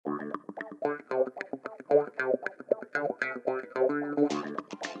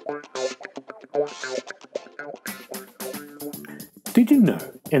Did you know,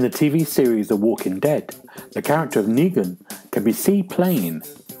 in the TV series The Walking Dead, the character of Negan can be seen playing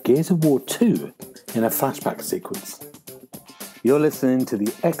Gears of War 2 in a flashback sequence? You're listening to the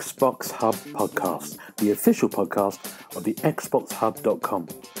Xbox Hub Podcast, the official podcast of TheXboxHub.com.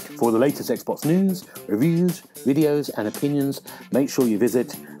 For all the latest Xbox news, reviews, videos and opinions, make sure you visit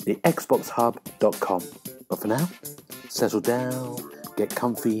TheXboxHub.com. But for now, settle down, get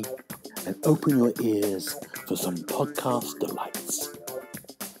comfy, and open your ears for some podcast delights.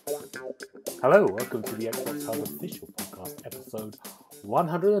 Hello, welcome to the Xbox Hub Official Podcast, episode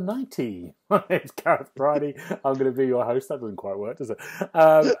 190. My name's Gareth Bridie. I'm going to be your host. That doesn't quite work, does it?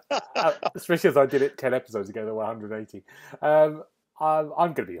 Especially as I did it 10 episodes ago, there were 180. I'm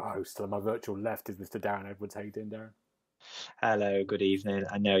going to be your host. On my virtual left is Mr. Darren Edwards. How you doing, Darren? Hello, good evening.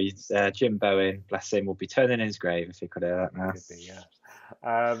 I know Jim Bowen, bless him, will be turning in his grave if he could hear that now. Could be, yeah.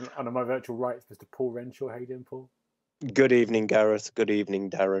 And on my virtual right is Mr. Paul Renshaw. How you doing, Paul? Good evening, Gareth. Good evening,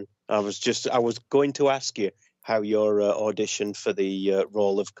 Darren. I was going to ask you how your audition for the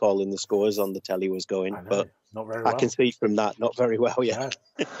role of calling the scores on the telly was going, but not very well. I can see from that, not very well, yeah.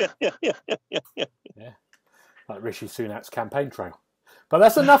 Yeah, like Rishi Sunak's campaign trail. But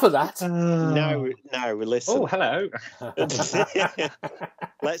that's enough of that. Now, listen. Oh, hello.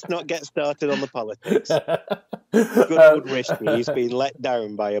 Let's not get started on the politics. Good old Rishi, he's been let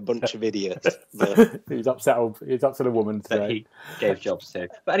down by a bunch of idiots. But... He's upset a woman today. That he gave jobs to.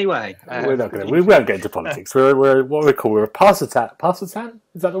 But anyway, we won't get into politics. We're what we call a partisan. Partisan?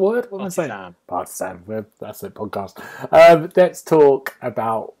 Is that the word? What am I saying? Partisan. That's a podcast. Let's talk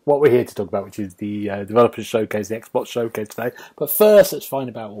about what we're here to talk about, which is the developers showcase, the Xbox showcase today. But first, let's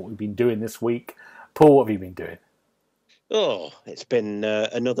find out what we've been doing this week. Paul, what have you been doing? Oh, it's been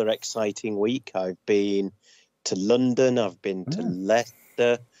another exciting week. I've been to London, I've been to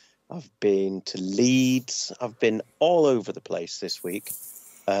Leicester, I've been to Leeds, I've been all over the place this week.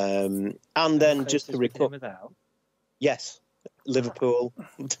 And then just to recover. Yes, Liverpool.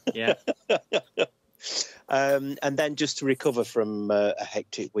 Yeah. And then just to recover from a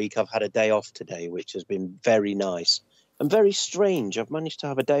hectic week, I've had a day off today, which has been very nice and very strange. I've managed to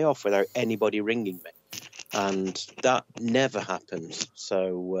have a day off without anybody ringing me, and that never happens.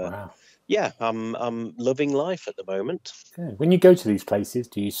 So, wow. Yeah, I'm loving life at the moment. Good. When you go to these places,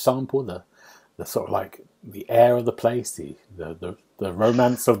 do you sample the sort of like the air of the place, the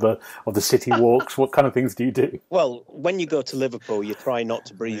romance of the city walks? What kind of things do you do? Well, when you go to Liverpool, you try not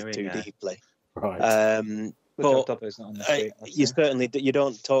to breathe too deeply. Right. But you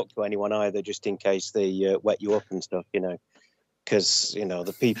don't talk to anyone either, just in case they wet you up and stuff, because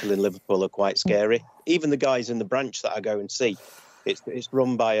the people in Liverpool are quite scary. Even the guys in the branch that I go and see. It's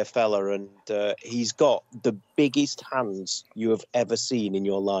run by a fella, and he's got the biggest hands you have ever seen in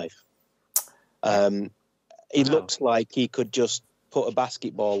your life. He looks like he could just put a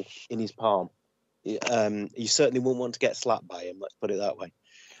basketball in his palm. You certainly wouldn't want to get slapped by him, let's put it that way.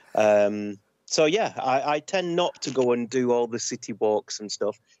 So, yeah, I tend not to go and do all the city walks and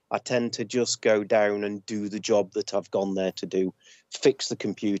stuff. I tend to just go down and do the job that I've gone there to do, fix the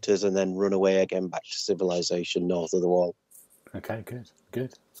computers, and then run away again back to civilization north of the wall. Okay,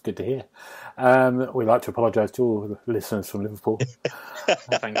 good. It's good to hear. We'd like to apologise to all the listeners from Liverpool.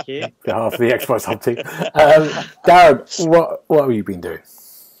 Thank you. On behalf of the Xbox Hub team. Darren, what have you been doing?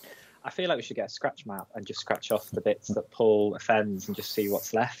 I feel like we should get a scratch map and just scratch off the bits that Paul offends and just see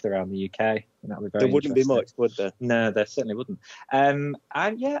what's left around the UK. And that would be very There wouldn't be much, would there? No, there certainly wouldn't. And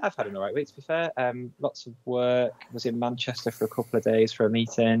yeah, I've had an all right week, to be fair. Lots of work. I was in Manchester for a couple of days for a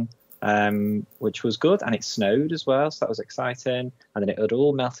meeting. Which was good, and it snowed as well, so that was exciting, and then it had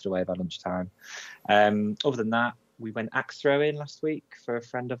all melted away by lunchtime. Other than that, we went axe throwing last week for a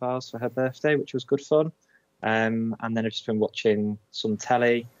friend of ours for her birthday, which was good fun. And then I've just been watching some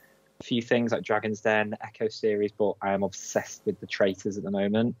telly, a few things like Dragon's Den, the Echo series, but I am obsessed with The Traitors at the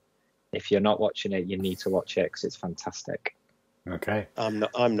moment. If you're not watching it, you need to watch it because it's fantastic. Okay. I'm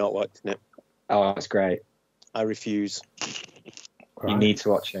not watching it. Oh, it's great. I refuse. You need to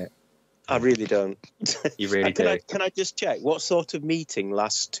watch it. I really don't. You really do. Can I just check what sort of meeting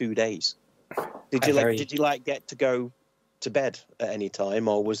lasts 2 days? Did you get to go to bed at any time,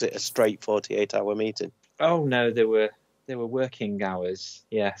 or was it a straight 48-hour meeting? Oh no, there were working hours.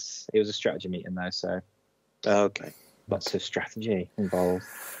 Yes, it was a strategy meeting though, so okay, lots of strategy involved.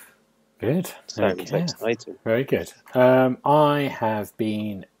 Good. Sounds exciting. Very good. I have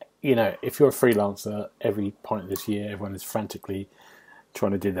been. If you're a freelancer, every point of this year, everyone is frantically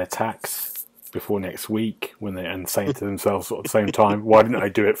trying to do their tax before next week, and saying to themselves at the same time, why didn't I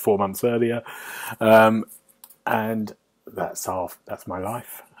do it 4 months earlier? And that's my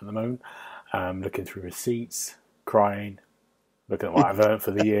life at the moment. Looking through receipts, crying, looking at what I've earned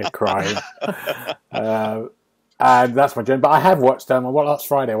for the year, crying. And that's my journey. But I have watched, last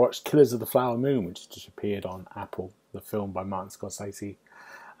Friday, I watched Killers of the Flower Moon, which just appeared on Apple, the film by Martin Scorsese.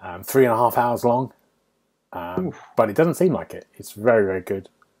 3.5 hours long. But it doesn't seem like it. It's very, very good.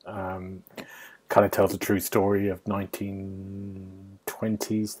 Kind of tells a true story of 1920s,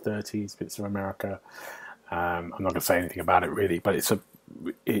 30s bits of America. I'm not going to say anything about it really, but it's a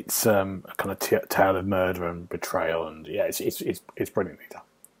kind of tale of murder and betrayal, and yeah, it's brilliantly done.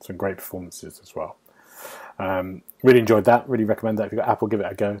 Some great performances as well. Really enjoyed that. Really recommend that if you've got Apple, give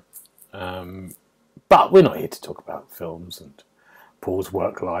it a go. But we're not here to talk about films and Paul's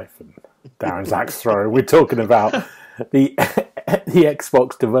work life and Darren's axe throw. We're talking about the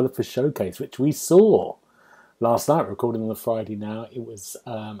Xbox Developer Showcase, which we saw last night. We're recording on the Friday now. It was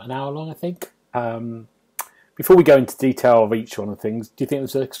an hour long, I think. Before we go into detail of each one of the things, do you think it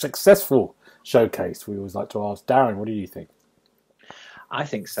was a successful showcase? We always like to ask. Darren, what do you think? I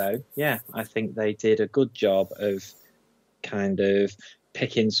think so, yeah. I think they did a good job of kind of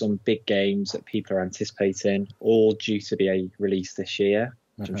picking some big games that people are anticipating, all due to be released this year,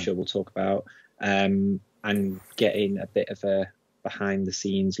 which I'm sure we'll talk about, and getting a bit of a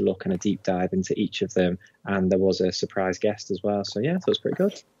behind-the-scenes look and a deep dive into each of them. And there was a surprise guest as well. So, yeah, I thought it was pretty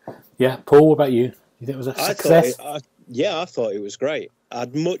good. Yeah, Paul, what about you? You think it was a success? I thought it was great.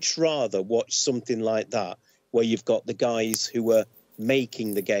 I'd much rather watch something like that where you've got the guys who were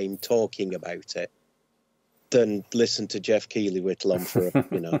making the game talking about it than listen to Jeff Keighley whittle on for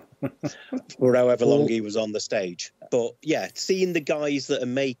for however long he was on the stage. But yeah, seeing the guys that are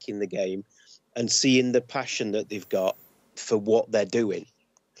making the game and seeing the passion that they've got for what they're doing,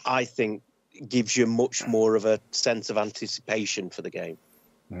 I think gives you much more of a sense of anticipation for the game.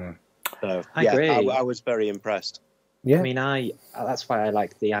 So I agree. I was very impressed. Yeah, I mean, that's why I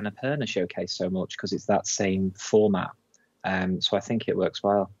like the Annapurna showcase so much, because it's that same format. So I think it works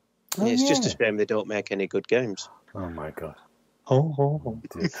well. It's just a shame they don't make any good games. Oh my god.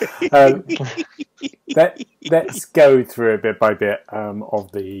 Let's go through a bit by bit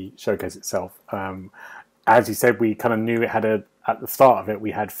of the showcase itself. As you said, we kind of knew it had at the start of it,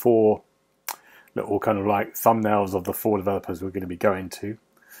 we had 4 little kind of like thumbnails of the 4 developers we're going to be going to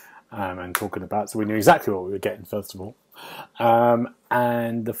and talking about. So we knew exactly what we were getting, first of all.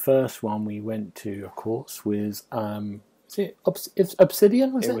 And the first one we went to, of course, was it's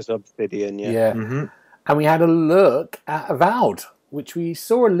Obsidian, was it? It was Obsidian, yeah. Yeah. Mm-hmm. And we had a look at Unveiled, which we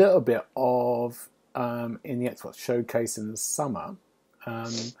saw a little bit of in the Xbox Showcase in the summer.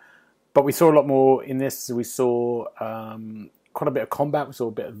 But we saw a lot more in this. We saw quite a bit of combat. We saw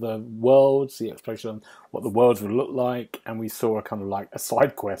a bit of the worlds, the exploration of what the worlds would look like. And we saw a kind of like a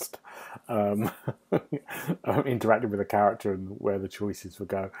side quest interacting with a character and where the choices would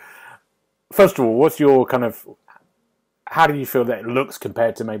go. First of all, what's your kind of... How do you feel that it looks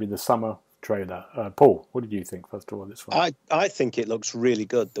compared to maybe the summer trailer? Paul, what did you think, first of all, this one? I think it looks really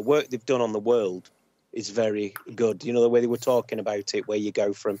good. The work they've done on the world is very good. You know, the way they were talking about it, where you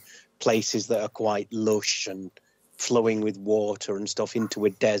go from places that are quite lush and flowing with water and stuff into a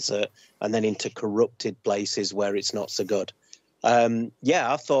desert and then into corrupted places where it's not so good.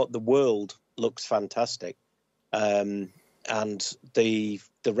 I thought the world looks fantastic. And the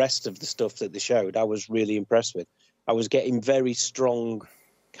rest of the stuff that they showed, I was really impressed with. I was getting very strong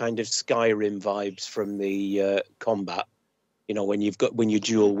kind of Skyrim vibes from the combat. You know, when you're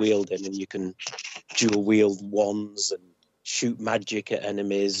dual wielding and you can dual wield wands and shoot magic at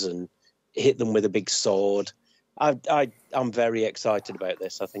enemies and hit them with a big sword. I'm very excited about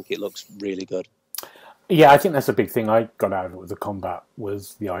this. I think it looks really good. Yeah, I think that's a big thing I got out of it with the combat,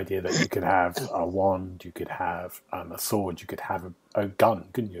 was the idea that you could have a wand, you could have a sword, you could have a gun,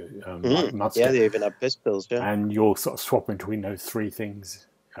 couldn't you? Yeah, they even have pistols, yeah. And you're sort of swapping between those 3 things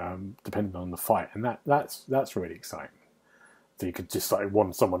depending on the fight, and that's really exciting. So you could just like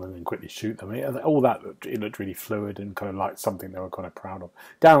wand someone and then quickly shoot them. All that it looked really fluid and kind of like something they were kind of proud of.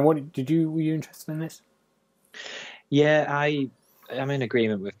 Darren, were you interested in this? Yeah, I'm in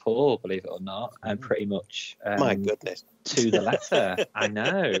agreement with Paul, believe it or not, and pretty much my goodness, to the letter. I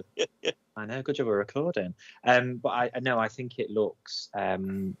know, good job of recording. But I think it looks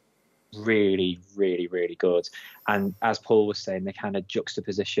really, really, really good. And as Paul was saying, the kind of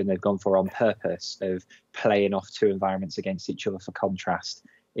juxtaposition they've gone for on purpose of playing off 2 environments against each other for contrast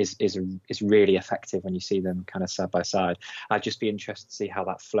is really effective when you see them kind of side by side. I'd just be interested to see how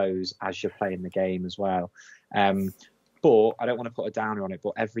that flows as you're playing the game as well. But I don't want to put a downer on it,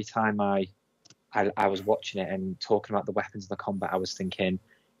 but every time I was watching it and talking about the weapons and the combat, I was thinking,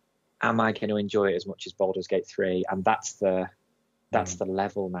 am I going to enjoy it as much as Baldur's Gate 3? And that's the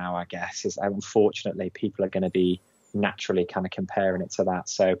level now, I guess, is unfortunately people are going to be naturally kind of comparing it to that.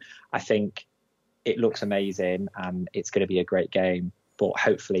 So I think it looks amazing and it's going to be a great game, but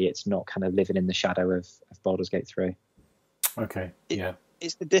hopefully it's not kind of living in the shadow of Baldur's Gate 3. Okay, yeah.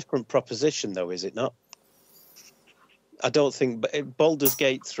 It's a different proposition, though, is it not? I don't think Baldur's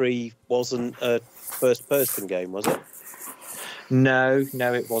Gate 3 wasn't a first-person game, was it? No,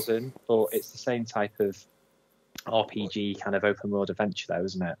 it wasn't. But it's the same type of RPG kind of open world adventure, though,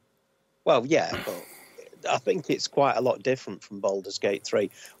 isn't it? Well, yeah, but I think it's quite a lot different from Baldur's Gate 3.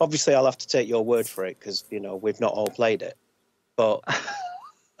 Obviously, I'll have to take your word for it because, you know, we've not all played it. But,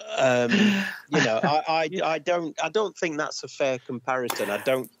 you know, I don't think that's a fair comparison. I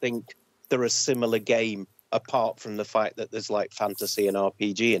don't think they're a similar game apart from the fact that there's like fantasy and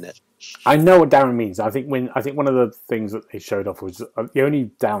RPG in it. I know what Darren means. I think one of the things that they showed off was the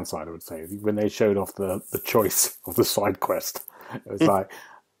only downside, I would say, when they showed off the choice of the side quest. It was like,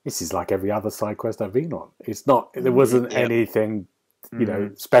 this is like every other side quest I've been on. It's not. There wasn't anything, you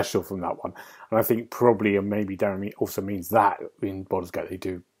know, special from that one. And I think probably, and maybe Darren also means that in Baldur's Gate they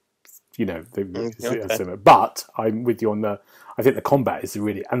do, you know, similar. But I'm with you on I think the combat is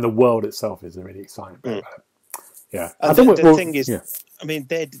really, and the world itself is really exciting. Yeah, and the thing is, I mean,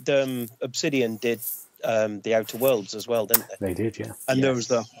 Obsidian did the Outer Worlds as well, didn't they? They did, yeah. And there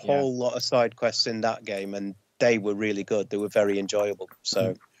was a whole lot of side quests in that game, and they were really good. They were very enjoyable.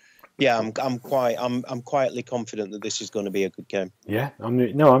 So, yeah, I'm quietly confident that this is going to be a good game. Yeah, I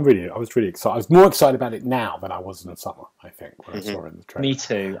was really excited. I was more excited about it now than I was in the summer, I think, when I saw it in the trailer. Me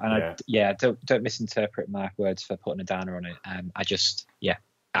too. And don't misinterpret my words for putting a downer on it.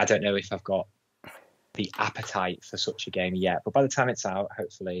 I don't know if I've got the appetite for such a game yet, but by the time it's out,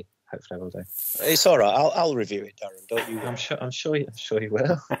 hopefully I will do. It's all right. I'll review it, Darren. Don't you? I'm sure you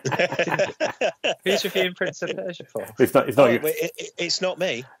will. Who's reviewing Prince of Persia for? It's not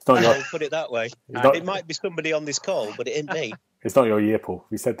me. I'll put it that way. It might be somebody on this call, but it ain't me. It's not your year, Paul.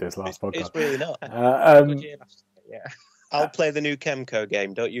 We said this last podcast. It's really not. I'll play the new Chemco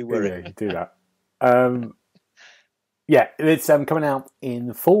game. Don't you worry. Yeah, you do that. Yeah, it's coming out in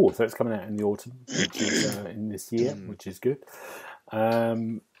the fall, so it's coming out in the autumn, which is in this year, which is good.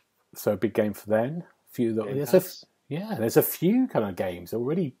 So a big game for then. There's a few kind of games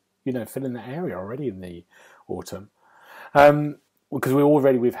already, you know, filling that area already in the autumn. Because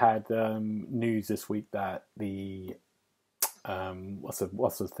we've had news this week that the what's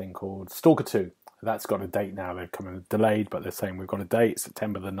the thing called, Stalker 2. That's got a date now. They're coming delayed, but they're saying we've got a date,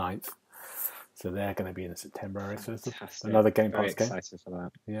 September the 9th. So they're going to be in the September area. So it's another Game Pass game. Very excited for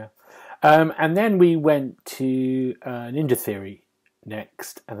that. Yeah. And then we went to Ninja Theory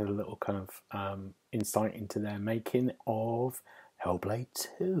next and a little kind of insight into their making of Hellblade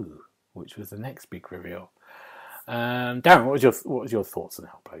 2, which was the next big reveal. Darren, what was your thoughts on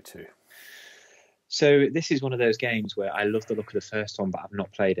Hellblade 2? So this is one of those games where I love the look of the first one, but I've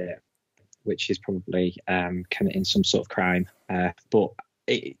not played it, which is probably committing some sort of crime. But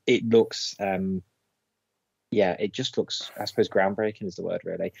it looks, it just looks, I suppose, groundbreaking is the word,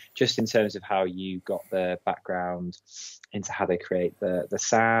 really. Just in terms of how you got the background into how they create the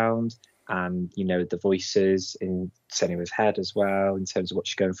sound and, you know, the voices in Senua's head as well, in terms of what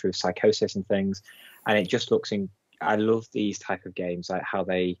she's going through with psychosis and things. And it just looks I love these type of games, like how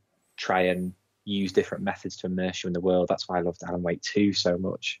they try and use different methods to immerse you in the world. That's why I loved Alan Wake 2 so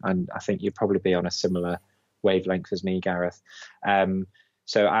much. And I think you'd probably be on a similar wavelength as me, Gareth.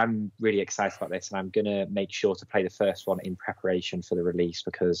 So I'm really excited about this, and I'm going to make sure to play the first one in preparation for the release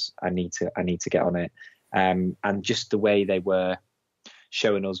because I need to get on it. And just the way they were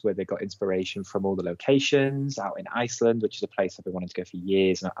showing us where they got inspiration from all the locations out in Iceland, which is a place I've been wanting to go for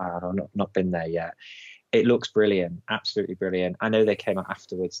years, and I've not been there yet. It looks brilliant, absolutely brilliant. I know they came out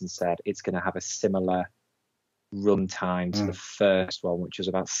afterwards and said it's going to have a similar run time to the first one, which was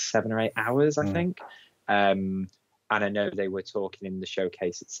about 7 or 8 hours, I think. And I know they were talking in the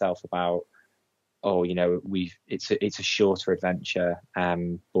showcase itself about, it's a shorter adventure,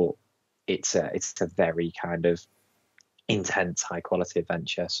 but it's a very kind of intense, high quality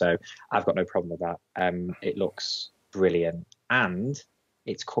adventure. So I've got no problem with that. It looks brilliant, and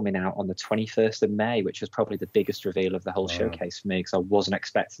it's coming out on the 21st of May, which was probably the biggest reveal of the whole showcase for me because I wasn't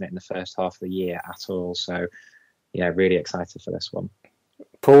expecting it in the first half of the year at all. So yeah, really excited for this one.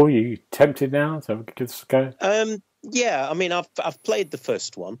 Paul, you tempted now to give this a go? Yeah, I mean, I've played the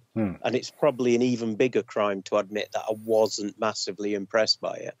first one, and it's probably an even bigger crime to admit that I wasn't massively impressed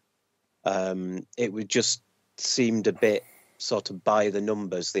by it. It would just seemed a bit sort of by the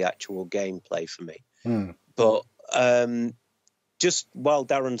numbers, the actual gameplay for me. But just while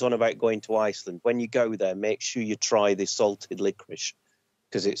Darren's on about going to Iceland, when you go there, make sure you try the salted licorice,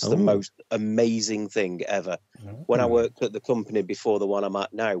 because it's the most amazing thing ever. When I worked at the company before the one I'm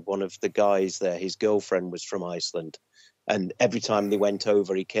at now, one of the guys there, his girlfriend was from Iceland. And every time they went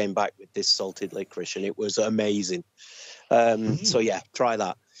over, he came back with this salted licorice, and it was amazing. So, yeah, try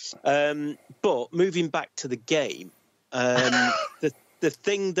that. But moving back to the game, the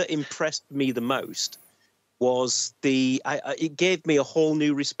thing that impressed me the most was it gave me a whole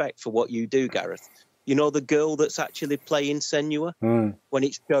new respect for what you do, Gareth. You know, the girl that's actually playing Senua, when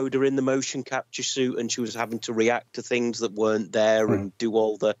it showed her in the motion capture suit and she was having to react to things that weren't there and do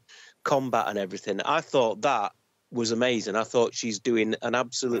all the combat and everything. I thought that was amazing. I thought she's doing an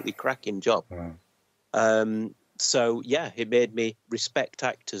absolutely cracking job. So, yeah, it made me respect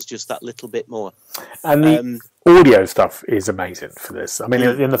actors just that little bit more. And the audio stuff is amazing for this. I mean,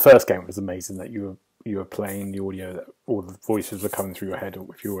 in the first game, it was amazing that you were playing the audio, that all the voices were coming through your head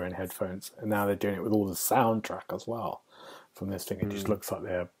if you were in headphones. And now they're doing it with all the soundtrack as well from this thing. It just looks like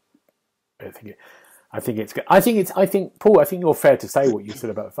they're... I think Paul, I think you're fair to say what you said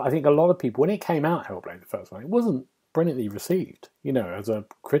about it. I think a lot of people, when it came out, Hellblade, the first one, it wasn't brilliantly received, as a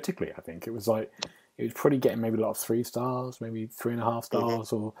critically. I think it was probably getting maybe a lot of 3 stars, maybe 3.5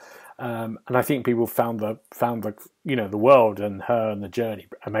 stars, or and I think people found the the world and her and the journey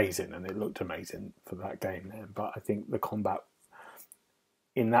amazing, and it looked amazing for that game then. But I think the combat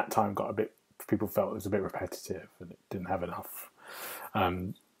in that time people felt it was a bit repetitive and it didn't have enough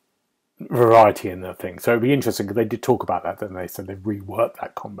variety in the thing. So it'd be interesting, because they did talk about that, didn't they? So they've reworked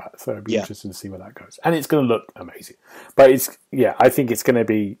that combat. So it'd be interesting to see where that goes. And it's going to look amazing. But I think it's going to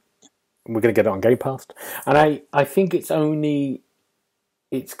be, we're going to get it on Game Pass. And I think it's only,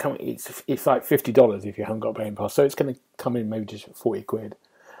 it's like $50 if you haven't got Game Pass. So it's going to come in maybe just 40 quid.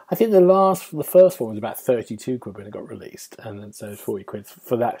 I think the first one was about 32 quid when it got released. And then so it's 40 quid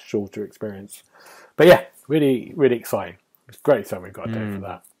for that shorter experience. But yeah, really, really exciting. It's great so we've got a day for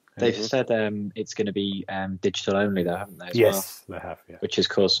that. They've said it's going to be digital only, though, haven't they? Yes, they have. Yeah. Which has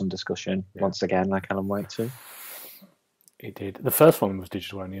caused some discussion once again, like Alan Wake 2. It did. The first one was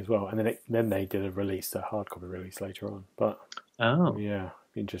digital only as well, and then they did a hard copy release later on. But yeah,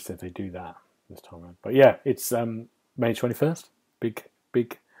 be interested if they do that this time around. But yeah, it's May 21st. Big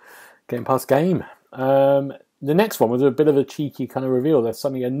Game Pass game. The next one was a bit of a cheeky kind of reveal. There's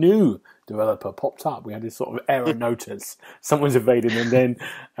suddenly a new developer popped up. We had this sort of error notice. Someone's evading, and then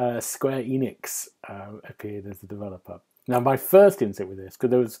Square Enix appeared as the developer. Now, my first instinct with this,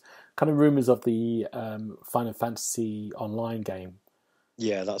 because there was kind of rumours of the Final Fantasy Online game.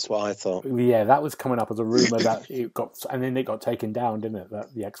 Yeah, that's what I thought. Yeah, that was coming up as a rumour that it got, and then it got taken down, didn't it?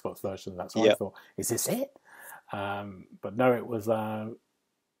 The Xbox version. That's what I thought. Is this it? But no, it was.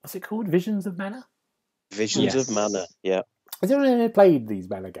 What's it called? Visions of Mana. Visions of Mana, yeah. Has anyone played these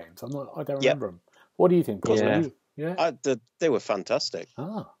Mana games? I don't remember them. What do you think, Paul? Yeah. They were fantastic.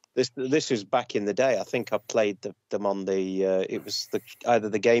 This was back in the day. I think I played them on the. It was either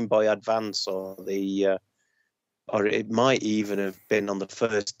the Game Boy Advance or or it might even have been on the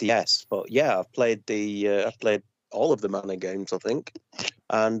first DS. But yeah, I've played all of the Mana games, I think,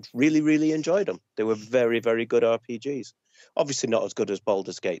 and really, really enjoyed them. They were very, very good RPGs. Obviously not as good as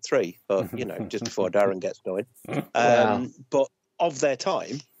Baldur's Gate 3, but, just before Darren gets going. But of their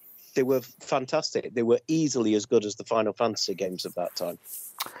time, they were fantastic. They were easily as good as the Final Fantasy games of that time.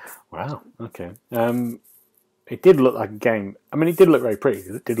 Wow, okay. It did look like a game. I mean, it did look very pretty.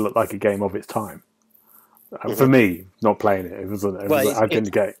 It did look like a game of its time. For me, not playing it, I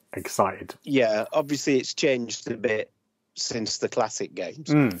didn't get excited. Yeah, obviously it's changed a bit since the classic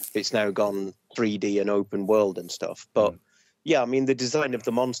games. It's now gone 3D and open world and stuff. But yeah, I mean, the design of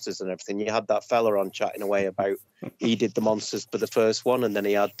the monsters and everything, you had that fella on chatting away about he did the monsters for the first one and then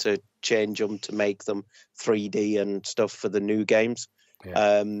he had to change them to make them 3D and stuff for the new games.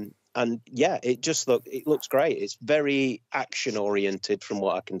 Yeah. And yeah, it looks great. It's very action oriented from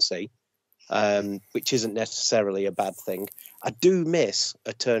what I can see, which isn't necessarily a bad thing. I do miss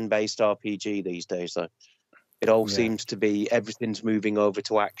a turn-based RPG these days, though. It all seems to be everything's moving over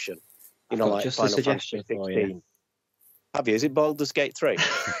to action. Like just Final a suggestion Fantasy 16. for you. Have you? Is it Baldur's Gate 3?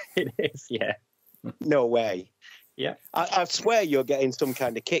 It is, yeah. No way. Yeah. I swear you're getting some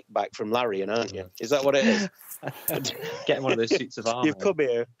kind of kickback from Larry, aren't you? Is that what it is? Getting one of those suits of armour. You've come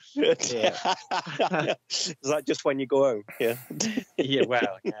here. Yeah. Is that just when you go home? Yeah. Yeah,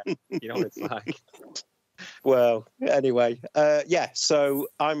 well, yeah. You know what it's like. Well, anyway, so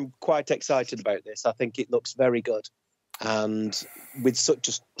I'm quite excited about this. I think it looks very good. And with such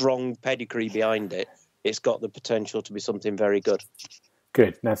a strong pedigree behind it, it's got the potential to be something very good.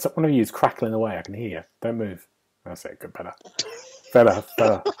 Good. Now, one of you is crackling away. I can hear you. Don't move. That's it. Good. Better.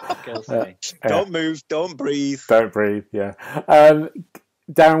 Don't move. Don't breathe. Don't breathe, yeah.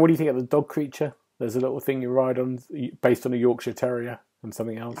 Darren, what do you think of the dog creature? There's a little thing you ride on based on a Yorkshire Terrier and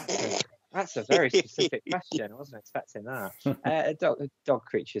something else. That's a very specific question. I wasn't expecting that. A dog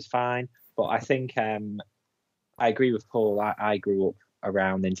creature's fine, but I think I agree with Paul. I grew up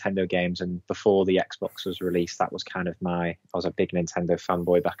around Nintendo games, and before the Xbox was released, that was kind of I was a big Nintendo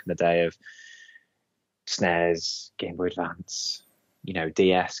fanboy back in the day of SNES, Game Boy Advance,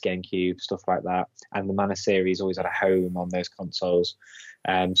 DS, GameCube, stuff like that. And the Mana series always had a home on those consoles.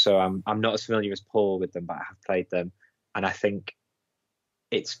 So I'm not as familiar as Paul with them, but I have played them, and I think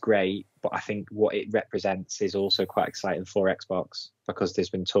it's great. But I think what it represents is also quite exciting for Xbox, because there's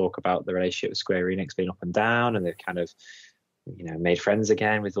been talk about the relationship with Square Enix being up and down, and they've kind of made friends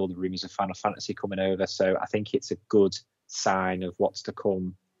again with all the rumours of Final Fantasy coming over. So I think it's a good sign of what's to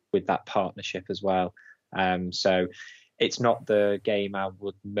come with that partnership as well. So it's not the game I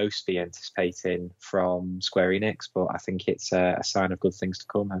would most be anticipating from Square Enix, but I think it's a sign of good things to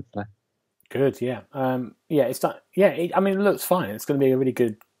come, hopefully. Good, yeah. It's not. Yeah, it looks fine. It's going to be a really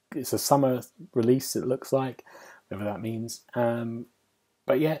good. It's a summer release. It looks like, whatever that means.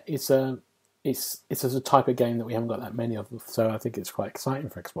 But yeah, it's a type of game that we haven't got that many of, so I think it's quite exciting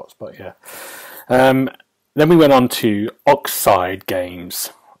for Xbox. But yeah. Then we went on to Oxide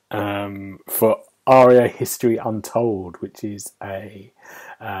Games for Aria History Untold, which is a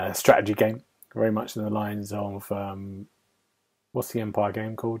strategy game, very much in the lines of what's the Empire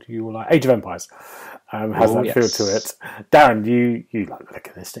game called? You will like Age of Empires. Has that feel to it? Darren, you like the look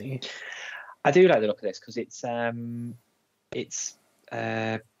of this, don't you? I do like the look of this because it's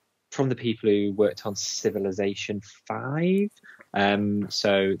from the people who worked on Civilization 5.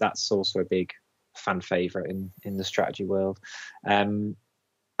 So that's also a big fan favourite in the strategy world.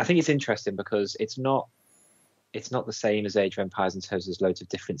 I think it's interesting because it's not the same as Age of Empires in terms of there's loads of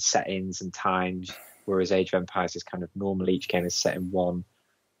different settings and times, whereas Age of Empires is kind of normally each game is set in one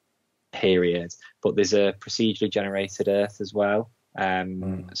period, but there's a procedurally generated Earth as well.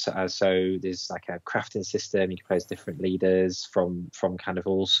 So there's like a crafting system. You can play as different leaders from kind of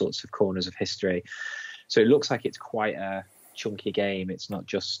all sorts of corners of history. So it looks like it's quite a chunky game. It's not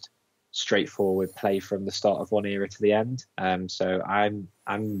just straightforward play from the start of one era to the end. So I'm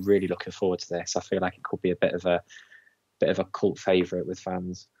really looking forward to this. I feel like it could be a bit of a cult favourite with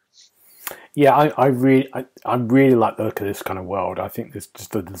fans. Yeah, I really like the look of this kind of world. I think there's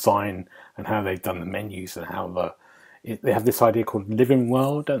just the design and how they've done the menus and how they have this idea called living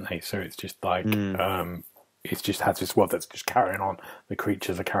world, don't they? So it's just like it's just has this world that's just carrying on. The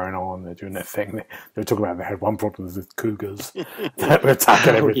creatures are carrying on. They're doing their thing. They were talking about they had one problem with cougars that were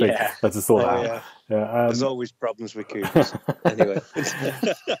attacking everything. Yeah. That's a sort out. Yeah. Yeah, there's always problems with cougars. Anyway,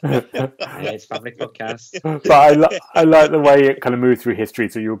 It's family podcast. But I like the way it kind of moved through history.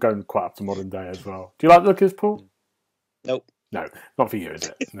 So you're going quite up to modern day as well. Do you like the look of this, Paul? Nope. No, not for you, is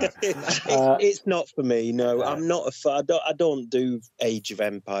it? No. It's not for me. No, I'm not a fan. I don't do Age of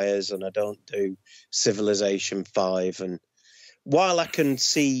Empires, and I don't do Civilization 5. And while I can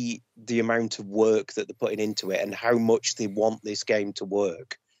see the amount of work that they're putting into it and how much they want this game to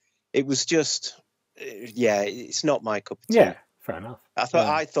work, it was just, it's not my cup of tea. Yeah, fair enough.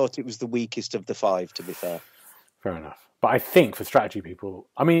 I thought it was the weakest of the 5, to be fair. Fair enough. But I think for strategy people,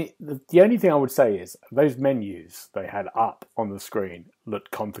 I mean, the only thing I would say is those menus they had up on the screen looked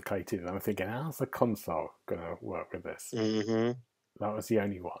complicated. And I'm thinking, how's the console going to work with this? Mm-hmm. That was the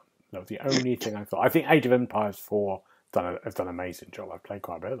only one. That was the only thing I thought. I think Age of Empires 4 has done an amazing job. I've played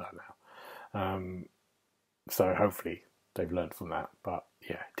quite a bit of that now. So hopefully they've learned from that. But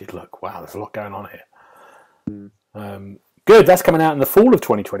yeah, it did look, wow, there's a lot going on here. Good, that's coming out in the fall of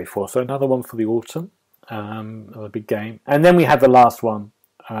 2024. So another one for the autumn. A big game. And then we had the last one,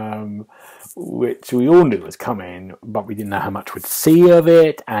 which we all knew was coming, but we didn't know how much we'd see of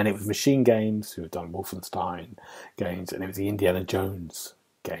it. And it was Machine Games, who have done Wolfenstein games, and it was the Indiana Jones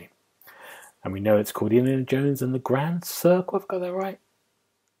game. And we know it's called Indiana Jones and the Grand Circle. I've got that right?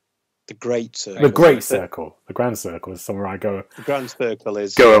 The Great Circle. The Great Circle. The Grand Circle is somewhere I go. The Grand Circle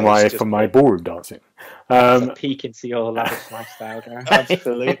is from my ballroom dancing. It's a peek into your lavish lifestyle, Gareth.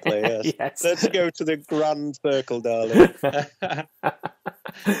 Absolutely, yes. Yes. Let's go to the Grand Circle, darling.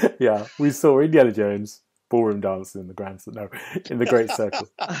 Yeah, we saw Indiana Jones ballroom dancing in the Great Circle.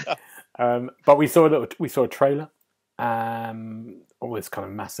 But we saw a trailer. All this kind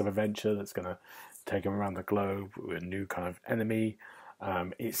of massive adventure that's going to take him around the globe with a new kind of enemy.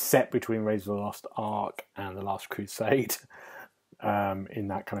 It's set between Raiders of the Lost Ark and The Last Crusade in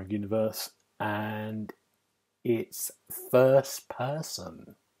that kind of universe. And it's first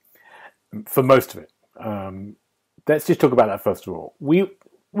person for most of it. Let's just talk about that first of all. We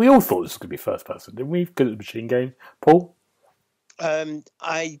all thought this was going to be first person, didn't we? Because it's Machine Games. Paul?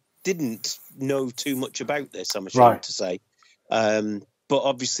 I didn't know too much about this, I'm ashamed to say. But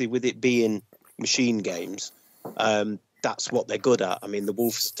obviously, with it being machine games, that's what they're good at. I mean, the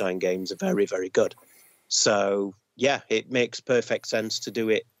Wolfenstein games are very, very good. So, yeah, it makes perfect sense to do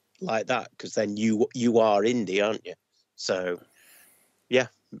it like that, because then you are indie, aren't you? So, yeah,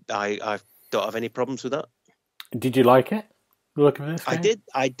 I don't have any problems with that. Did you like it? Looking at this game?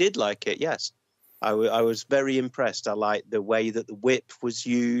 I did like it, yes. I was very impressed. I liked the way that the whip was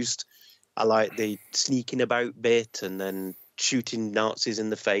used. I liked the sneaking about bit and then shooting Nazis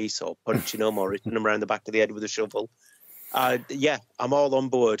in the face or punching them or hitting them around the back of the head with a shovel. Yeah, I'm all on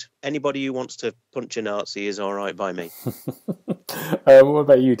board. Anybody who wants to punch a Nazi is all right by me. What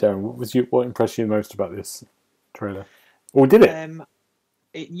about you, Darren? What impressed you most about this trailer? Or did it? I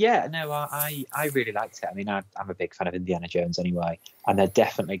really liked it. I mean, I'm a big fan of Indiana Jones anyway, and they're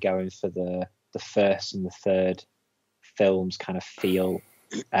definitely going for the first and the third films kind of feel.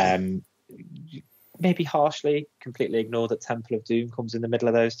 Maybe harshly, completely ignore that Temple of Doom comes in the middle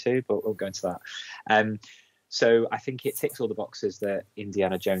of those two, but we'll go into that. So I think it ticks all the boxes that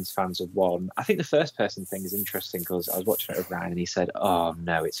Indiana Jones fans have won. I think the first person thing is interesting because I was watching it with Ryan and he said, "Oh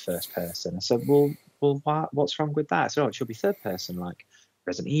no, it's first person." I said, "Well, what's wrong with that?" I said, "Oh, it should be third person, like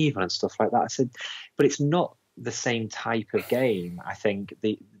Resident Evil and stuff like that." I said, "But it's not the same type of game." I think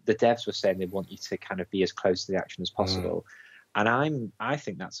the devs were saying they want you to kind of be as close to the action as possible, and I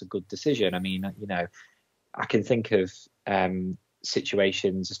think that's a good decision. I mean, you know, I can think of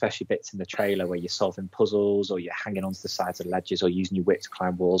situations, especially bits in the trailer where you're solving puzzles or you're hanging onto the sides of ledges or using your whip to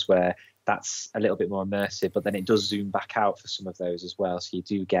climb walls, where that's a little bit more immersive, but then it does zoom back out for some of those as well, so you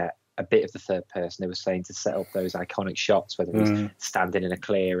do get a bit of the third person. They were saying to set up those iconic shots, whether he's standing in a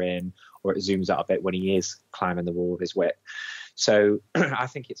clearing or it zooms out a bit when he is climbing the wall with his whip. So I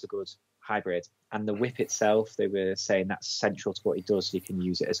think it's a good hybrid. And the whip itself, they were saying that's central to what he does. So you can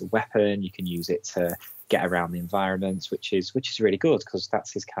use it as a weapon, you can use it to get around the environments, which is really good because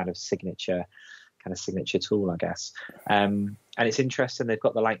that's his kind of signature tool, I guess. And it's interesting, they've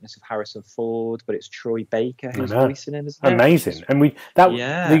got the likeness of Harrison Ford, but it's Troy Baker who's voicing him, isn't it? Amazing. And we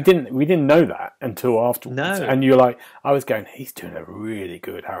didn't know that until afterwards. No. And you're like, I was going, he's doing a really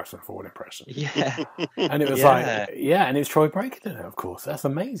good Harrison Ford impression. Yeah. And it was and it's Troy Baker doing it, of course. That's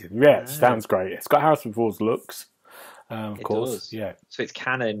amazing. Yeah, it sounds great. It's got Harrison Ford's looks. Of course. Does. Yeah. So it's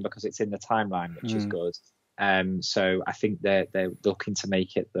canon because it's in the timeline, which is good. So I think they're looking to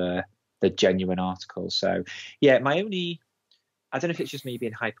make it the genuine article. So yeah, I don't know if it's just me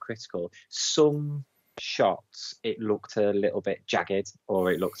being hypercritical. Some shots it looked a little bit jagged,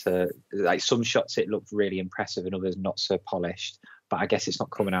 or it looked like some shots it looked really impressive and others not so polished. But I guess it's not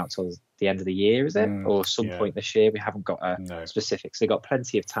coming out till the end of the year, is it? Or some point this year? We haven't got specifics. They've got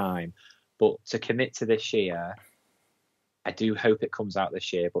plenty of time. But to commit to this year, I do hope it comes out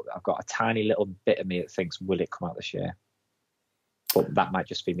this year. But I've got a tiny little bit of me that thinks, will it come out this year? But that might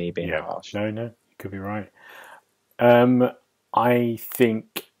just be me being harsh. No, you could be right. I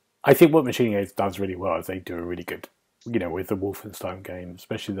think what Machine Games does really well is they do a really good, with the Wolfenstein games,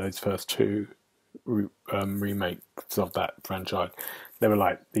 especially those first two remakes of that franchise. They were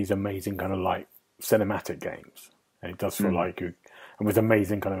like these amazing kind of like cinematic games, and it does feel like you, and with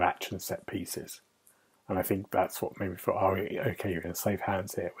amazing kind of action set pieces. And I think that's what made me feel, okay, you're in safe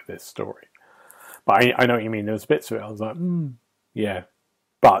hands here with this story. But I know what you mean. There was bits of it I was like, yeah,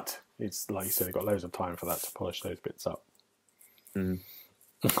 but it's like you said, they've got loads of time for that to polish those bits up. I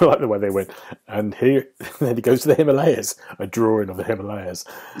like the way they went, and then he goes to the Himalayas, a drawing of the Himalayas.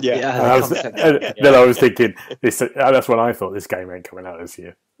 Then I was thinking, that's what I thought. This game ain't coming out this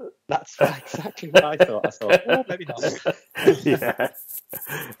year. That's exactly what I thought. I thought, oh, maybe not. Yeah,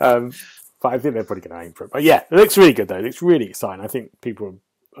 but I think they're probably going to aim for it. But yeah, it looks really good though. It looks really exciting. I think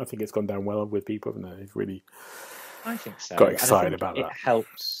it's gone down well with people, haven't they? They've really. I think so. Got excited about that. It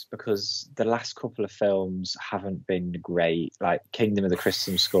helps because the last couple of films haven't been great. Like Kingdom of the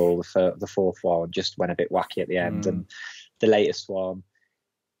Crystal Skull, the fourth one, just went a bit wacky at the end, and the latest one,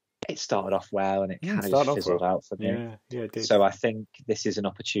 it started off well and it kind of just fizzled out for me. Yeah, it did. So I think this is an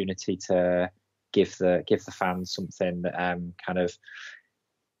opportunity to give the fans something that kind of,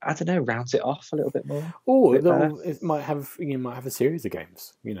 I don't know, rounds it off a little bit more. Or it might have a series of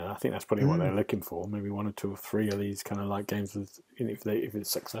games. I think that's probably what they're looking for. Maybe one or two or three of these kind of like games, if it's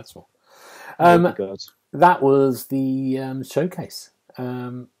successful. That was the showcase.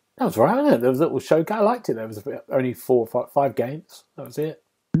 That was right, wasn't it? There was a little showcase. I liked it. There was only 4 or 5 games. That was it.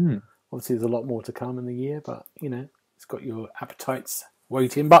 Obviously, there's a lot more to come in the year, but it's got your appetites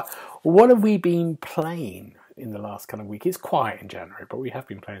waiting. But what have we been playing in the last kind of week? It's quiet in January, but we have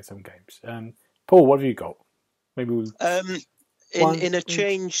been playing some games. Paul, what have you got? Maybe In a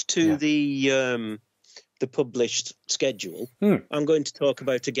change to the published schedule, I'm going to talk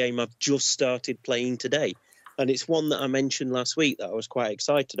about a game I've just started playing today. And it's one that I mentioned last week that I was quite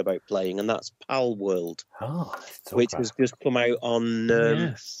excited about playing, and that's Pal World, which has just come out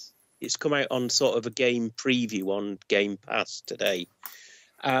on. It's come out on sort of a game preview on Game Pass today,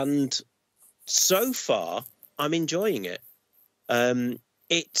 and so far I'm enjoying it.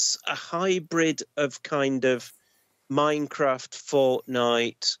 It's a hybrid of kind of Minecraft,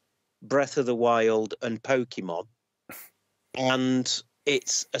 Fortnite, Breath of the Wild, and Pokemon, and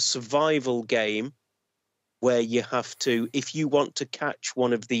it's a survival game where you have to, if you want to catch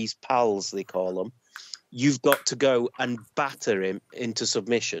one of these pals, they call them, you've got to go and batter him into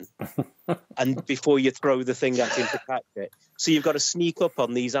submission, and before you throw the thing at him to catch it. So you've got to sneak up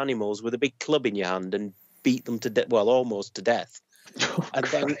on these animals with a big club in your hand and beat them to death, well, almost to death,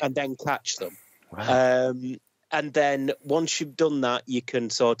 and then catch them. Wow. And then once you've done that, you can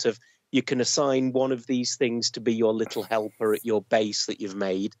assign one of these things to be your little helper at your base that you've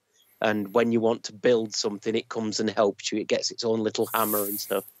made. And when you want to build something, it comes and helps you. It gets its own little hammer and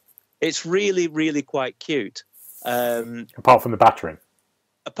stuff. It's really, really quite cute. Apart from the battering.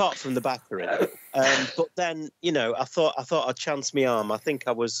 Apart from the battering. But then, I thought I'd chance my arm. I think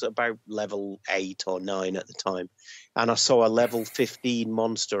I was about level 8 or 9 at the time. And I saw a level 15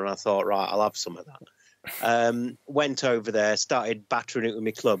 monster, and I thought, right, I'll have some of that. Went over there, started battering it with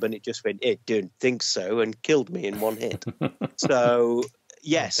my club, and it just went, it didn't think so, and killed me in one hit. So...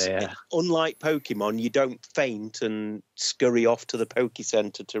 Yes, unlike Pokemon, you don't faint and scurry off to the Poke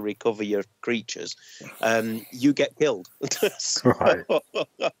Center to recover your creatures. You get killed. Right.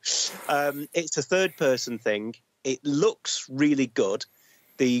 It's a third-person thing. It looks really good.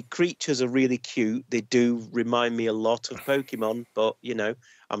 The creatures are really cute. They do remind me a lot of Pokemon, but,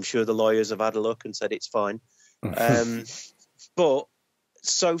 I'm sure the lawyers have had a look and said it's fine. But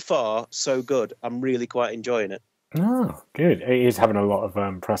so far, so good. I'm really quite enjoying it. Oh, good. It is having a lot of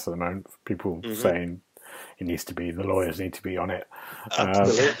press at the moment. People saying the lawyers need to be on it.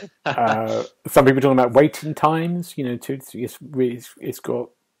 Absolutely. Some people talking about waiting times. 2 to 3. It's got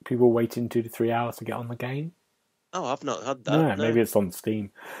people waiting 2 to 3 hours to get on the game. Oh, I've not had that. No, maybe it's on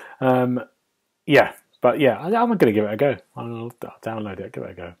Steam. Yeah, but yeah, I'm going to give it a go. I'll download it. Give it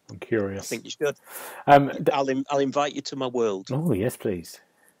a go. I'm curious. I think you should. I'll invite you to my world. Oh yes, please.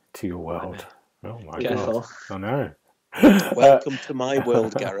 To your world. Oh my Careful. God! I know. Welcome to my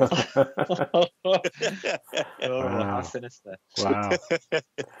world, Gareth. How sinister. Wow.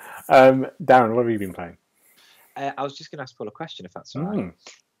 Darren, what have you been playing? I was just going to ask Paul a question, if that's all right.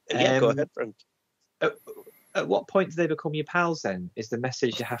 Yeah, go ahead, Frank. At what point do they become your pals then? Is the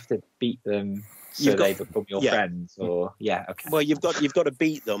message you have to beat them so they become your friends? Or okay. Well, you've got to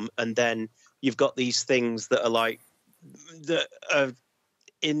beat them, and then you've got these things that are like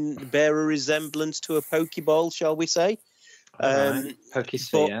bear a resemblance to a Pokeball, shall we say?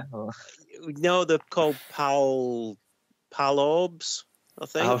 Pokesphere? No, they're called Palorbs, I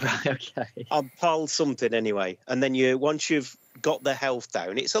think. Oh, right, okay. Pal something anyway. And then once you've got the health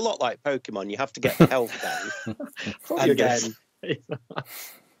down, it's a lot like Pokemon. You have to get the health down.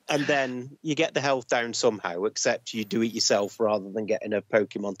 And then you get the health down somehow, except you do it yourself rather than getting a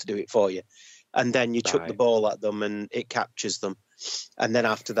Pokemon to do it for you. And then you chuck the ball at them and it captures them. And then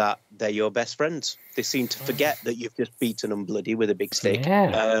after that, they're your best friends. They seem to forget that you've just beaten them bloody with a big stick.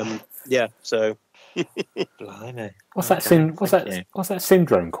 Yeah. So. Blimey. What's that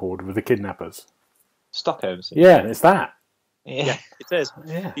syndrome called with the kidnappers? Stockholm syndrome. Yeah, it's that. Yeah, it is.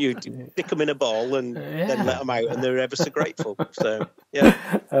 Yeah. You stick them in a ball and then let them out, and they're ever so grateful. So, yeah.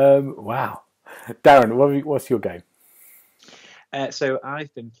 Wow. Darren, what's your game? So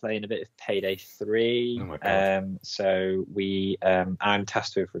I've been playing a bit of Payday 3. Oh my God. So I'm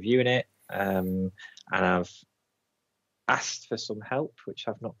tasked with reviewing it, and I've asked for some help, which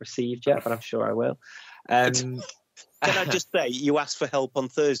I've not received yet, but I'm sure I will. Can I just say, you asked for help on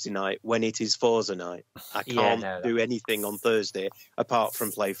Thursday night when it is Forza night. I can't do anything on Thursday apart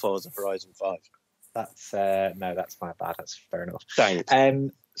from play Forza Horizon 5. That's my bad. That's fair enough. Thanks.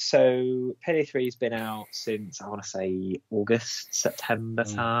 So Payday 3 has been out since, I want to say, August, September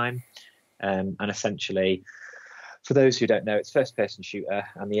time. And essentially, for those who don't know, it's a first-person shooter,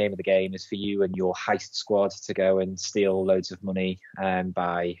 and the aim of the game is for you and your heist squad to go and steal loads of money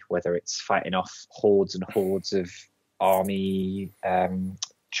by whether it's fighting off hordes and hordes of army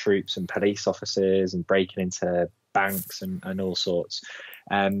troops and police officers and breaking into banks and all sorts.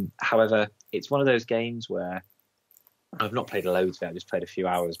 However, it's one of those games where I've not played loads of it, I've just played a few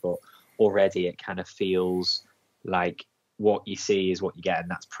hours, but already it kind of feels like what you see is what you get, and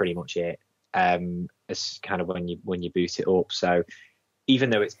that's pretty much it. as kind of when you boot it up. So even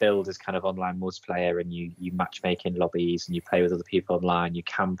though it's billed as kind of online multiplayer and you matchmake in lobbies and you play with other people online, you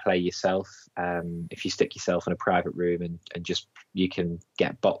can play yourself if you stick yourself in a private room and just you can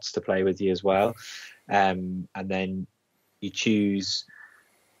get bots to play with you as well. And then you choose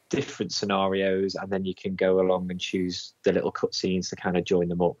different scenarios, and then you can go along and choose the little cutscenes to kind of join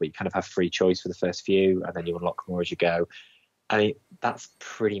them up, but you kind of have free choice for the first few, and then you unlock more as you go. I mean, that's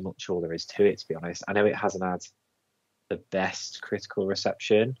pretty much all there is to it, to be honest. I know it hasn't had the best critical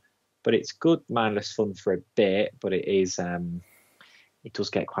reception, but it's good, mindless fun for a bit, but it is it does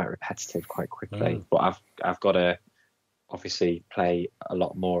get quite repetitive quite quickly. But I've got to obviously play a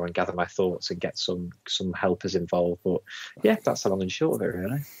lot more and gather my thoughts and get some helpers involved. But yeah, that's the long and short of it,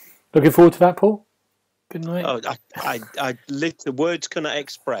 really. Looking forward to that, Paul. Good night. Oh, the words cannot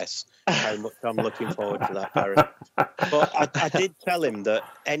express how much I'm looking forward to that, Barry. But I did tell him that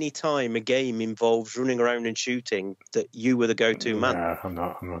any time a game involves running around and shooting, that you were the go-to man. Yeah, I'm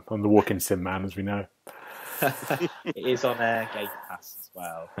not. I'm the walking sim man, as we know. It is on Game Pass as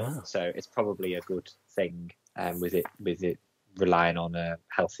well, so it's probably a good thing. With it relying on a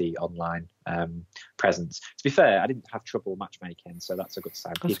healthy online presence. To be fair, I didn't have trouble matchmaking, so that's a good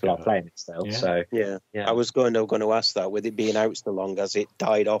sign. People are playing it still. Yeah. So yeah. I was going to ask that, with it being out so long, has it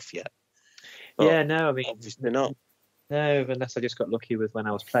died off yet? But no, I mean obviously not. No, unless I just got lucky with when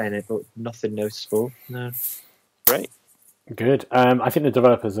I was playing it, but nothing noticeable. No. Great. Good. I think the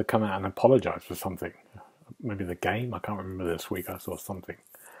developers have come out and apologised for something. Maybe the game. I can't remember this week. I saw something.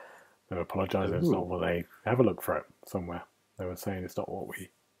 They were apologising. It's not what they have a look for it somewhere. They were saying it's not what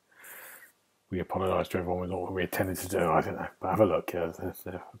we apologised to everyone with what we intended to do. I don't know, but have a look. Yeah,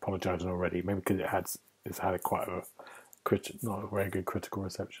 they're apologising already. Maybe because it's had quite not a very good critical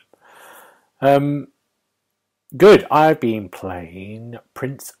reception. Good. I've been playing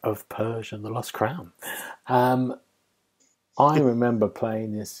Prince of Persia: The Lost Crown. I remember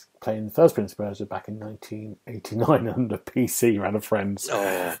playing the first Prince of Persia back in 1989 under PC, ran a friend's.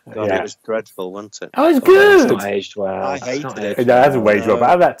 Oh, God, It was dreadful, wasn't it? Oh, it was good. It's not aged well. I hated it. It hasn't aged well, but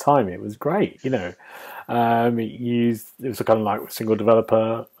at that time it was great, you know. It was a kind of like single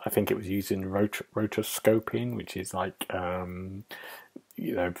developer. I think it was using rotoscoping, which is like,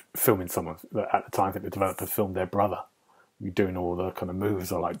 filming someone. At the time, I think the developer filmed their brother doing all the kind of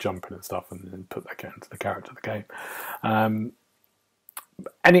moves, or like jumping and stuff, and then put that into the character of the game.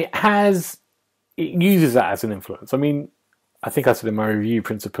 And it uses that as an influence. I mean, I think I said in my review,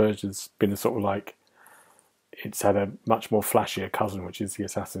 Prince of Persia's been a sort of like, it's had a much more flashier cousin, which is the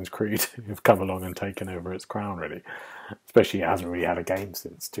Assassin's Creed, who've come along and taken over its crown, really. Especially it hasn't really had a game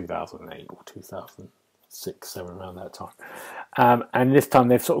since 2008 or 2006, 7, around that time. And this time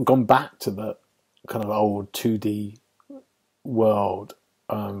they've sort of gone back to the kind of old 2D world.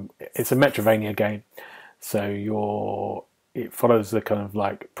 It's a Metroidvania game, so it follows the kind of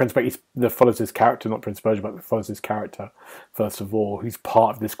like follows his character, not Prince of Persia, but it follows his character first of all, who's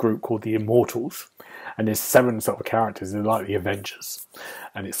part of this group called the Immortals, and there's 7 sort of characters. They're like the Avengers,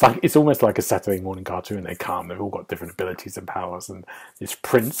 and it's almost like a Saturday morning cartoon. They've all got different abilities and powers, and this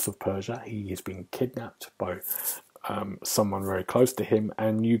Prince of Persia, he has been kidnapped by someone very close to him,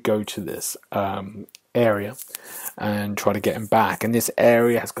 and you go to this area and try to get him back. And this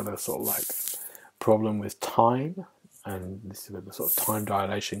area has got a sort of like problem with time, and this is where the sort of time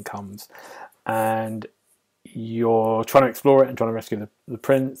dilation comes, and you're trying to explore it and trying to rescue the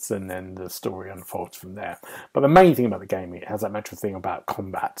prince, and then the story unfolds from there. But the main thing about the game, it has that Metro thing about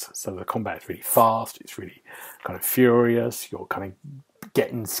combat. So the combat is really fast, it's really kind of furious, you're kind of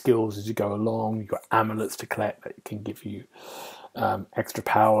getting skills as you go along, you've got amulets to collect that can give you extra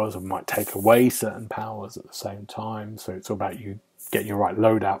powers, or might take away certain powers at the same time. So it's all about you getting your right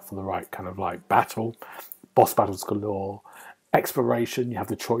loadout for the right kind of like battle. Boss battles galore. Exploration, you have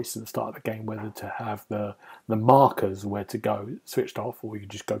the choice at the start of the game whether to have the markers where to go switched off, or you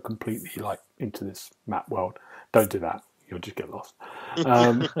just go completely like into this map world. Don't do that, you'll just get lost.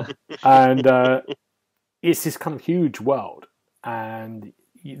 And it's this kind of huge world, and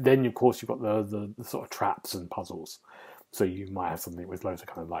then of course you've got the sort of traps and puzzles. So you might have something with loads of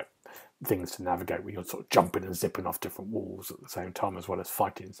kind of like things to navigate, where you're sort of jumping and zipping off different walls at the same time, as well as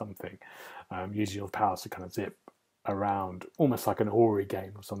fighting something, using your powers to kind of zip around, almost like an Ori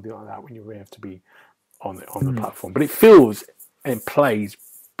game or something like that, when you really have to be on the platform. But it feels and plays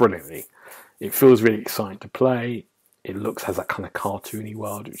brilliantly. It feels really exciting to play. It has that kind of cartoony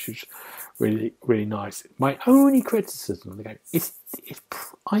world, which is really, really nice. My only criticism of the game is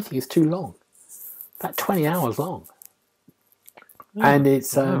I think it's too long. About 20 hours long. And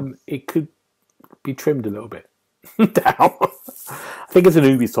it's it could be trimmed a little bit. down. I think it's an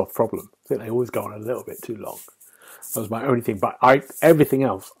Ubisoft problem. I think they always go on a little bit too long. That was my only thing. But everything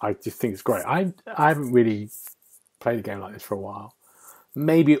else, I just think it's great. I haven't really played a game like this for a while.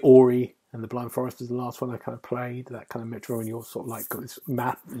 Maybe Ori and the Blind Forest is the last one I kind of played. That kind of Metro, and you're sort of like got this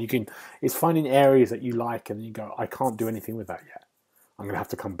map. And it's finding areas that you like, and you go, I can't do anything with that yet. I'm going to have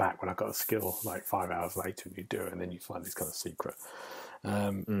to come back when I've got a skill like 5 hours later, and you do it, and then you find this kind of secret.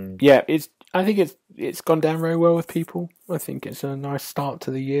 Yeah, I think it's gone down very well with people. I think it's a nice start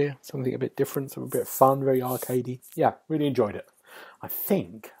to the year, something a bit different, something a bit fun, very arcadey. Yeah, really enjoyed it. I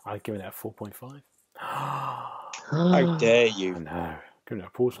think I'd give it a 4.5. How dare you? I know, giving it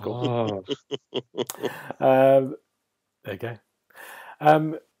a poor score. There you go.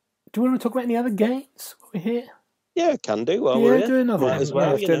 Do we want to talk about any other games while we're here? Yeah, can do. While we're here. Do another one as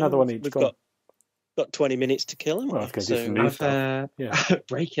well. Let's do another one each. We've got 20 minutes to kill him. Well, let's go do some new stuff.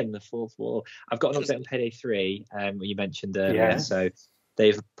 Breaking the fourth wall. I've got an update on Payday 3, you mentioned earlier. Yeah. So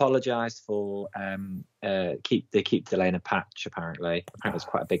they've apologised for they keep delaying a patch. Apparently it's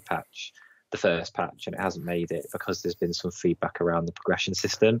quite a big patch, the first patch, and it hasn't made it because there's been some feedback around the progression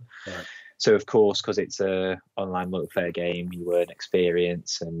system. Right. So of course, because it's a online multiplayer game, you earn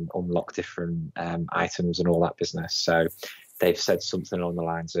experience and unlock different items and all that business. So they've said something along the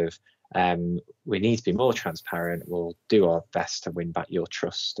lines of, we need to be more transparent. We'll do our best to win back your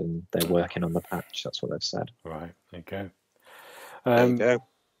trust, and they're working on the patch. That's what they've said. Right. Okay. There you go.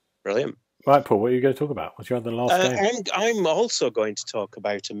 Brilliant. Right, Paul. What are you going to talk about? What's your other last game? I'm also going to talk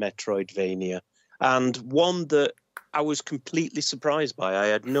about a Metroidvania, and one that I was completely surprised by. I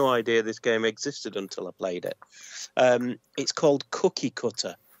had no idea this game existed until I played it. It's called Cookie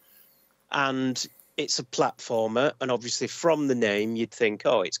Cutter, and it's a platformer, and obviously from the name you'd think,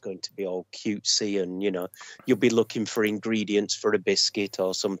 oh, it's going to be all cutesy, and you'll be looking for ingredients for a biscuit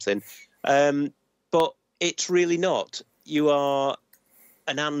or something, but it's really not. You are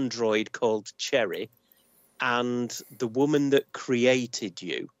an android called Cherry, and the woman that created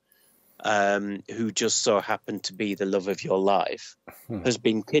you, who just so happened to be the love of your life, has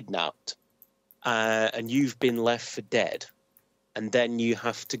been kidnapped, and you've been left for dead. And then you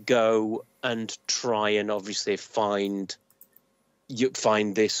have to go and try and obviously find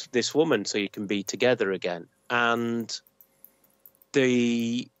this woman so you can be together again. And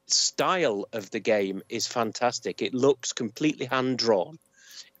the style of the game is fantastic. It looks completely hand-drawn.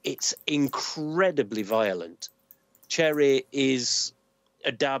 It's incredibly violent. Cherry is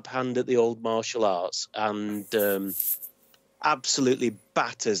a dab hand at the old martial arts and absolutely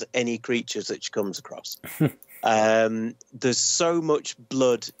batters any creatures that she comes across. There's so much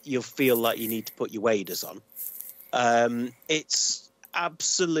blood you'll feel like you need to put your waders on. It's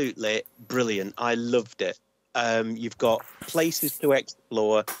absolutely brilliant. I loved it. You've got places to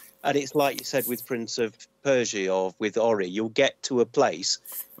explore, and it's like you said with Prince of Persia or with Ori, you'll get to a place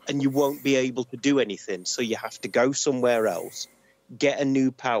and you won't be able to do anything, so you have to go somewhere else, get a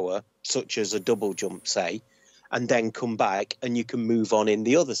new power, such as a double jump, say, and then come back and you can move on in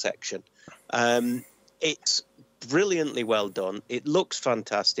the other section. It's brilliantly well done. It looks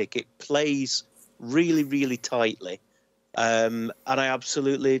fantastic. It plays really, really tightly. And I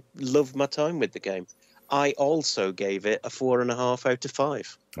absolutely loved my time with the game. I also gave it a 4.5 out of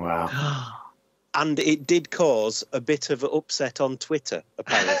 5. Wow. And it did cause a bit of an upset on Twitter,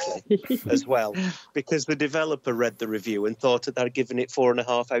 apparently, as well, because the developer read the review and thought that I'd given it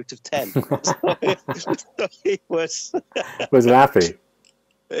 4.5 out of 10. So he wasn't happy.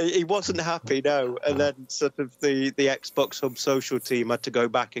 He wasn't happy, no. And then sort of the Xbox Hub social team had to go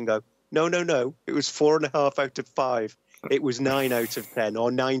back and go, no. It was 4.5 out of 5. It was 9 out of 10 or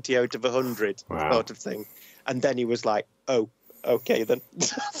 90 out of 100 sort of thing. And then he was like, oh, okay then.